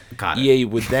titles. EA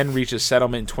would then reach a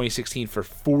settlement in 2016 for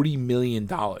 $40 million.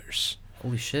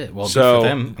 Holy shit. Well, good for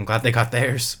them. I'm glad they got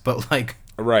theirs. But like...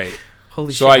 Right.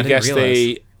 Holy shit, so I guess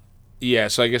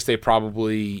so I guess they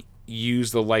probably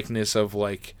use the likeness of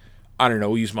like, I don't know,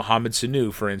 we'll use Mohamed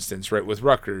Sanu, for instance, right, with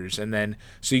Rutgers. And then,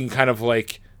 so you can kind of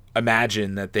like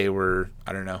imagine that they were,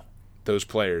 I don't know, those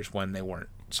players when they weren't.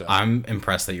 So I'm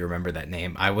impressed that you remember that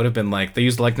name. I would have been like, they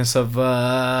used the likeness of,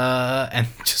 and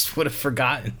just would have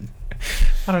forgotten.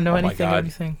 I don't know anything.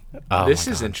 Anything. This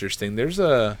is interesting. There's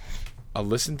a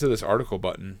listen to this article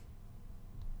button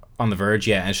on The Verge.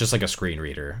 Yeah, and it's just like a screen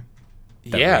reader.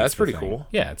 Yeah, that's pretty cool.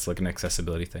 Yeah, it's like an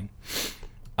accessibility thing.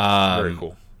 Very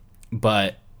cool.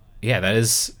 But yeah, that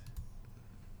is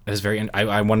very.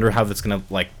 I wonder how that's gonna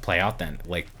like play out then.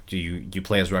 Like, do you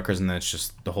play as Rutgers and then it's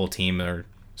just the whole team are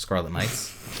Scarlet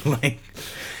Knights? Like,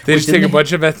 they just take a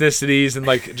bunch of ethnicities and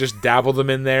like just dabble them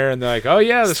in there, and they're like, oh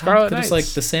yeah, the Scarlet Knights. It's like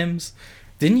The Sims.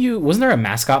 Wasn't there a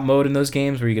mascot mode in those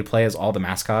games where you could play as all the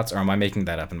mascots, or am I making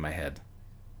that up in my head?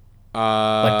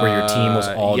 Like where your team was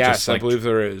all just like, I believe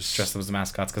there is, dressed up as the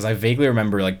mascots, because I vaguely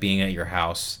remember like being at your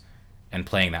house and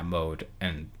playing that mode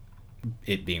and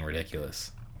it being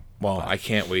ridiculous. Well, I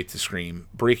can't wait to scream.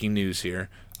 Breaking news here.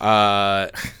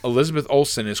 Elizabeth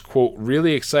Olsen is, quote,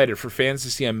 really excited for fans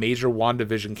to see a major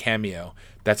WandaVision cameo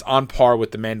that's on par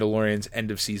with The Mandalorian's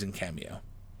end-of-season cameo.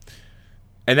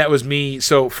 And that was me.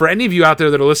 So for any of you out there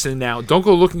that are listening now, don't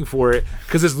go looking for it,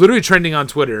 because it's literally trending on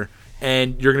Twitter,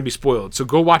 and you're going to be spoiled. So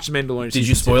go watch The Mandalorian. Did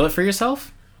you spoil it for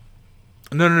yourself?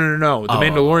 No. The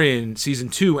Mandalorian season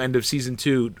 2, end of season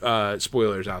 2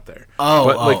 spoilers out there.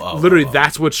 Literally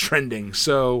that's what's trending.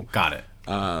 So got it.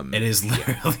 It is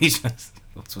literally just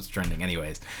that's what's trending,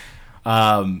 anyways.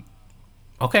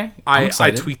 Okay,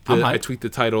 I tweet the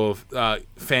title of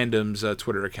Fandom's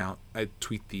Twitter account. I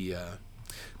tweet the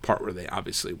part where they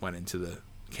obviously went into the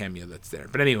cameo that's there.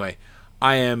 But anyway,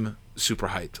 I am super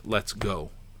hyped. Let's go.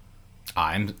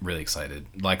 I'm really excited.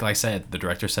 Like I said, the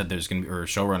director said there's going to be, or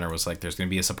showrunner was like, there's going to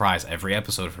be a surprise every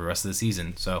episode for the rest of the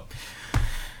season. So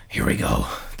here we go.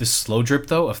 This slow drip,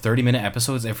 though, of 30-minute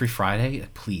episodes every Friday,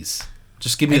 please.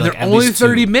 Just give me and like they're only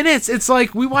 30 minutes. It's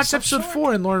like we watched episode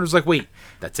 4 and Lauren was like, wait,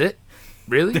 that's it?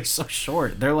 Really? They're so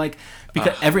short. They're like,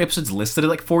 because every episode's listed at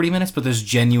like 40 minutes, but there's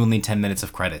genuinely 10 minutes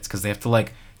of credits because they have to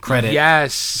like credit the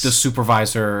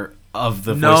supervisor of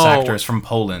the voice actors from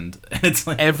Poland. And it's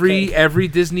like every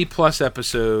Disney Plus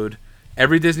episode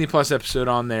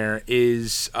on there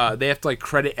is they have to like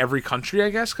credit every country,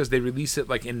 I guess, because they release it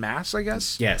like in mass, I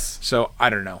guess. Yes. So I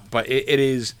don't know, but it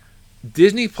is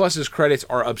Disney Plus's credits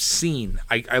are obscene.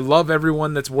 I love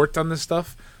everyone that's worked on this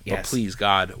stuff, but please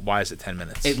God, why is it 10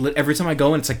 minutes? Every time I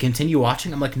go and it's like continue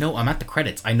watching, I'm like, no, I'm at the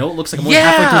credits. I know it looks like I'm only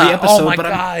halfway through the episode, but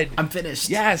I'm finished.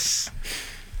 Yes.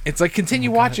 It's like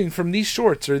continue watching from these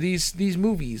shorts or these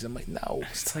movies. I'm like, no.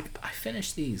 It's like I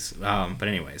finished these. But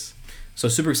anyways, so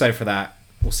super excited for that.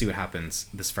 We'll see what happens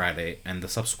this Friday and the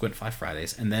subsequent 5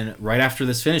 Fridays, and then right after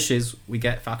this finishes, we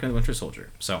get Falcon and the Winter Soldier.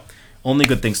 So only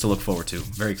good things to look forward to.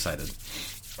 Very excited.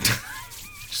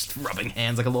 Just rubbing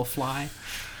hands like a little fly.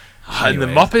 And the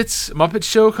Muppet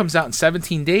Show comes out in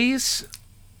 17 days.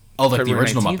 Oh, like the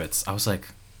original 19th? Muppets. I was like,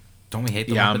 don't we hate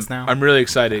the Muppets now? I'm really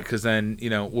excited because then,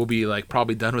 we'll be like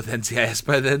probably done with NCIS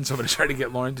by then. So I'm going to try to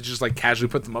get Lauren to just like casually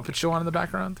put the Muppet Show on in the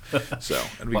background. So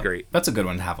it'll be great. That's a good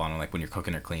one to have on like when you're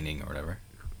cooking or cleaning or whatever.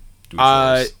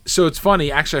 So it's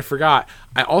funny. Actually, I forgot.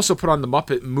 I also put on the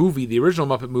Muppet movie, the original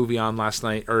Muppet movie on last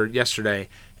night or yesterday.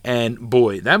 And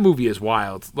boy, that movie is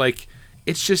wild. Like,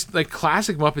 it's just like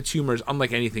classic Muppets humor is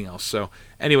unlike anything else. So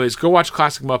anyways, go watch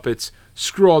classic Muppets.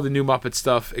 Screw all the new Muppet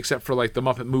stuff, except for like the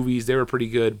Muppet movies. They were pretty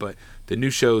good, but the new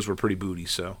shows were pretty booty.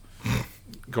 So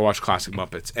go watch classic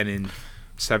Muppets. And in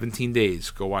 17 days,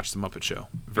 go watch the Muppet Show.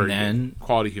 Very good.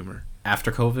 Quality humor.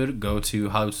 After COVID, go to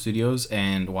Hollywood Studios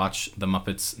and watch the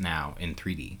Muppets Now in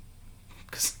 3D.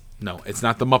 No, it's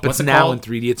not the Muppets Now called?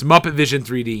 In 3D. It's Muppet Vision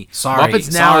 3D. Sorry.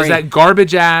 Muppets Now is that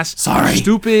garbage-ass,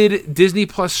 stupid Disney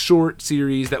Plus short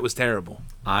series that was terrible.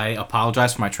 I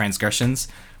apologize for my transgressions.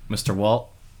 Mr. Walt,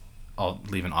 I'll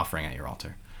leave an offering at your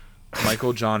altar.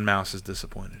 Michael John Mouse is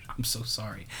disappointed. I'm so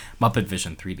sorry. Muppet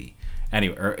Vision 3D.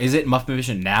 Anyway, or is it Muppet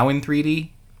Vision Now in 3D?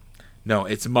 No,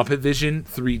 it's Muppet Vision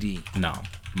 3D. No,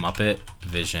 Muppet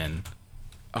Vision.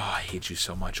 Oh, I hate you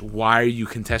so much. Why are you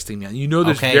contesting me? You know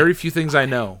there's very few things I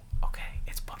know. Okay,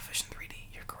 it's Muppet Vision 3D.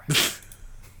 You're correct.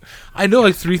 I know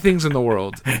like 3 things in the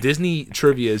world. Disney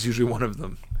trivia is usually one of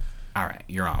them. All right,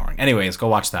 you're wrong. Anyways, go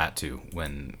watch that too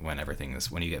when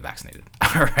you get vaccinated.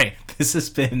 All right, this has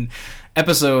been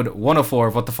episode 104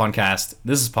 of What the Funcast.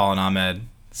 This is Paul and Ahmed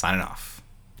signing off.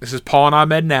 This is Paul and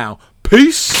Ahmed now.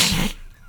 Peace.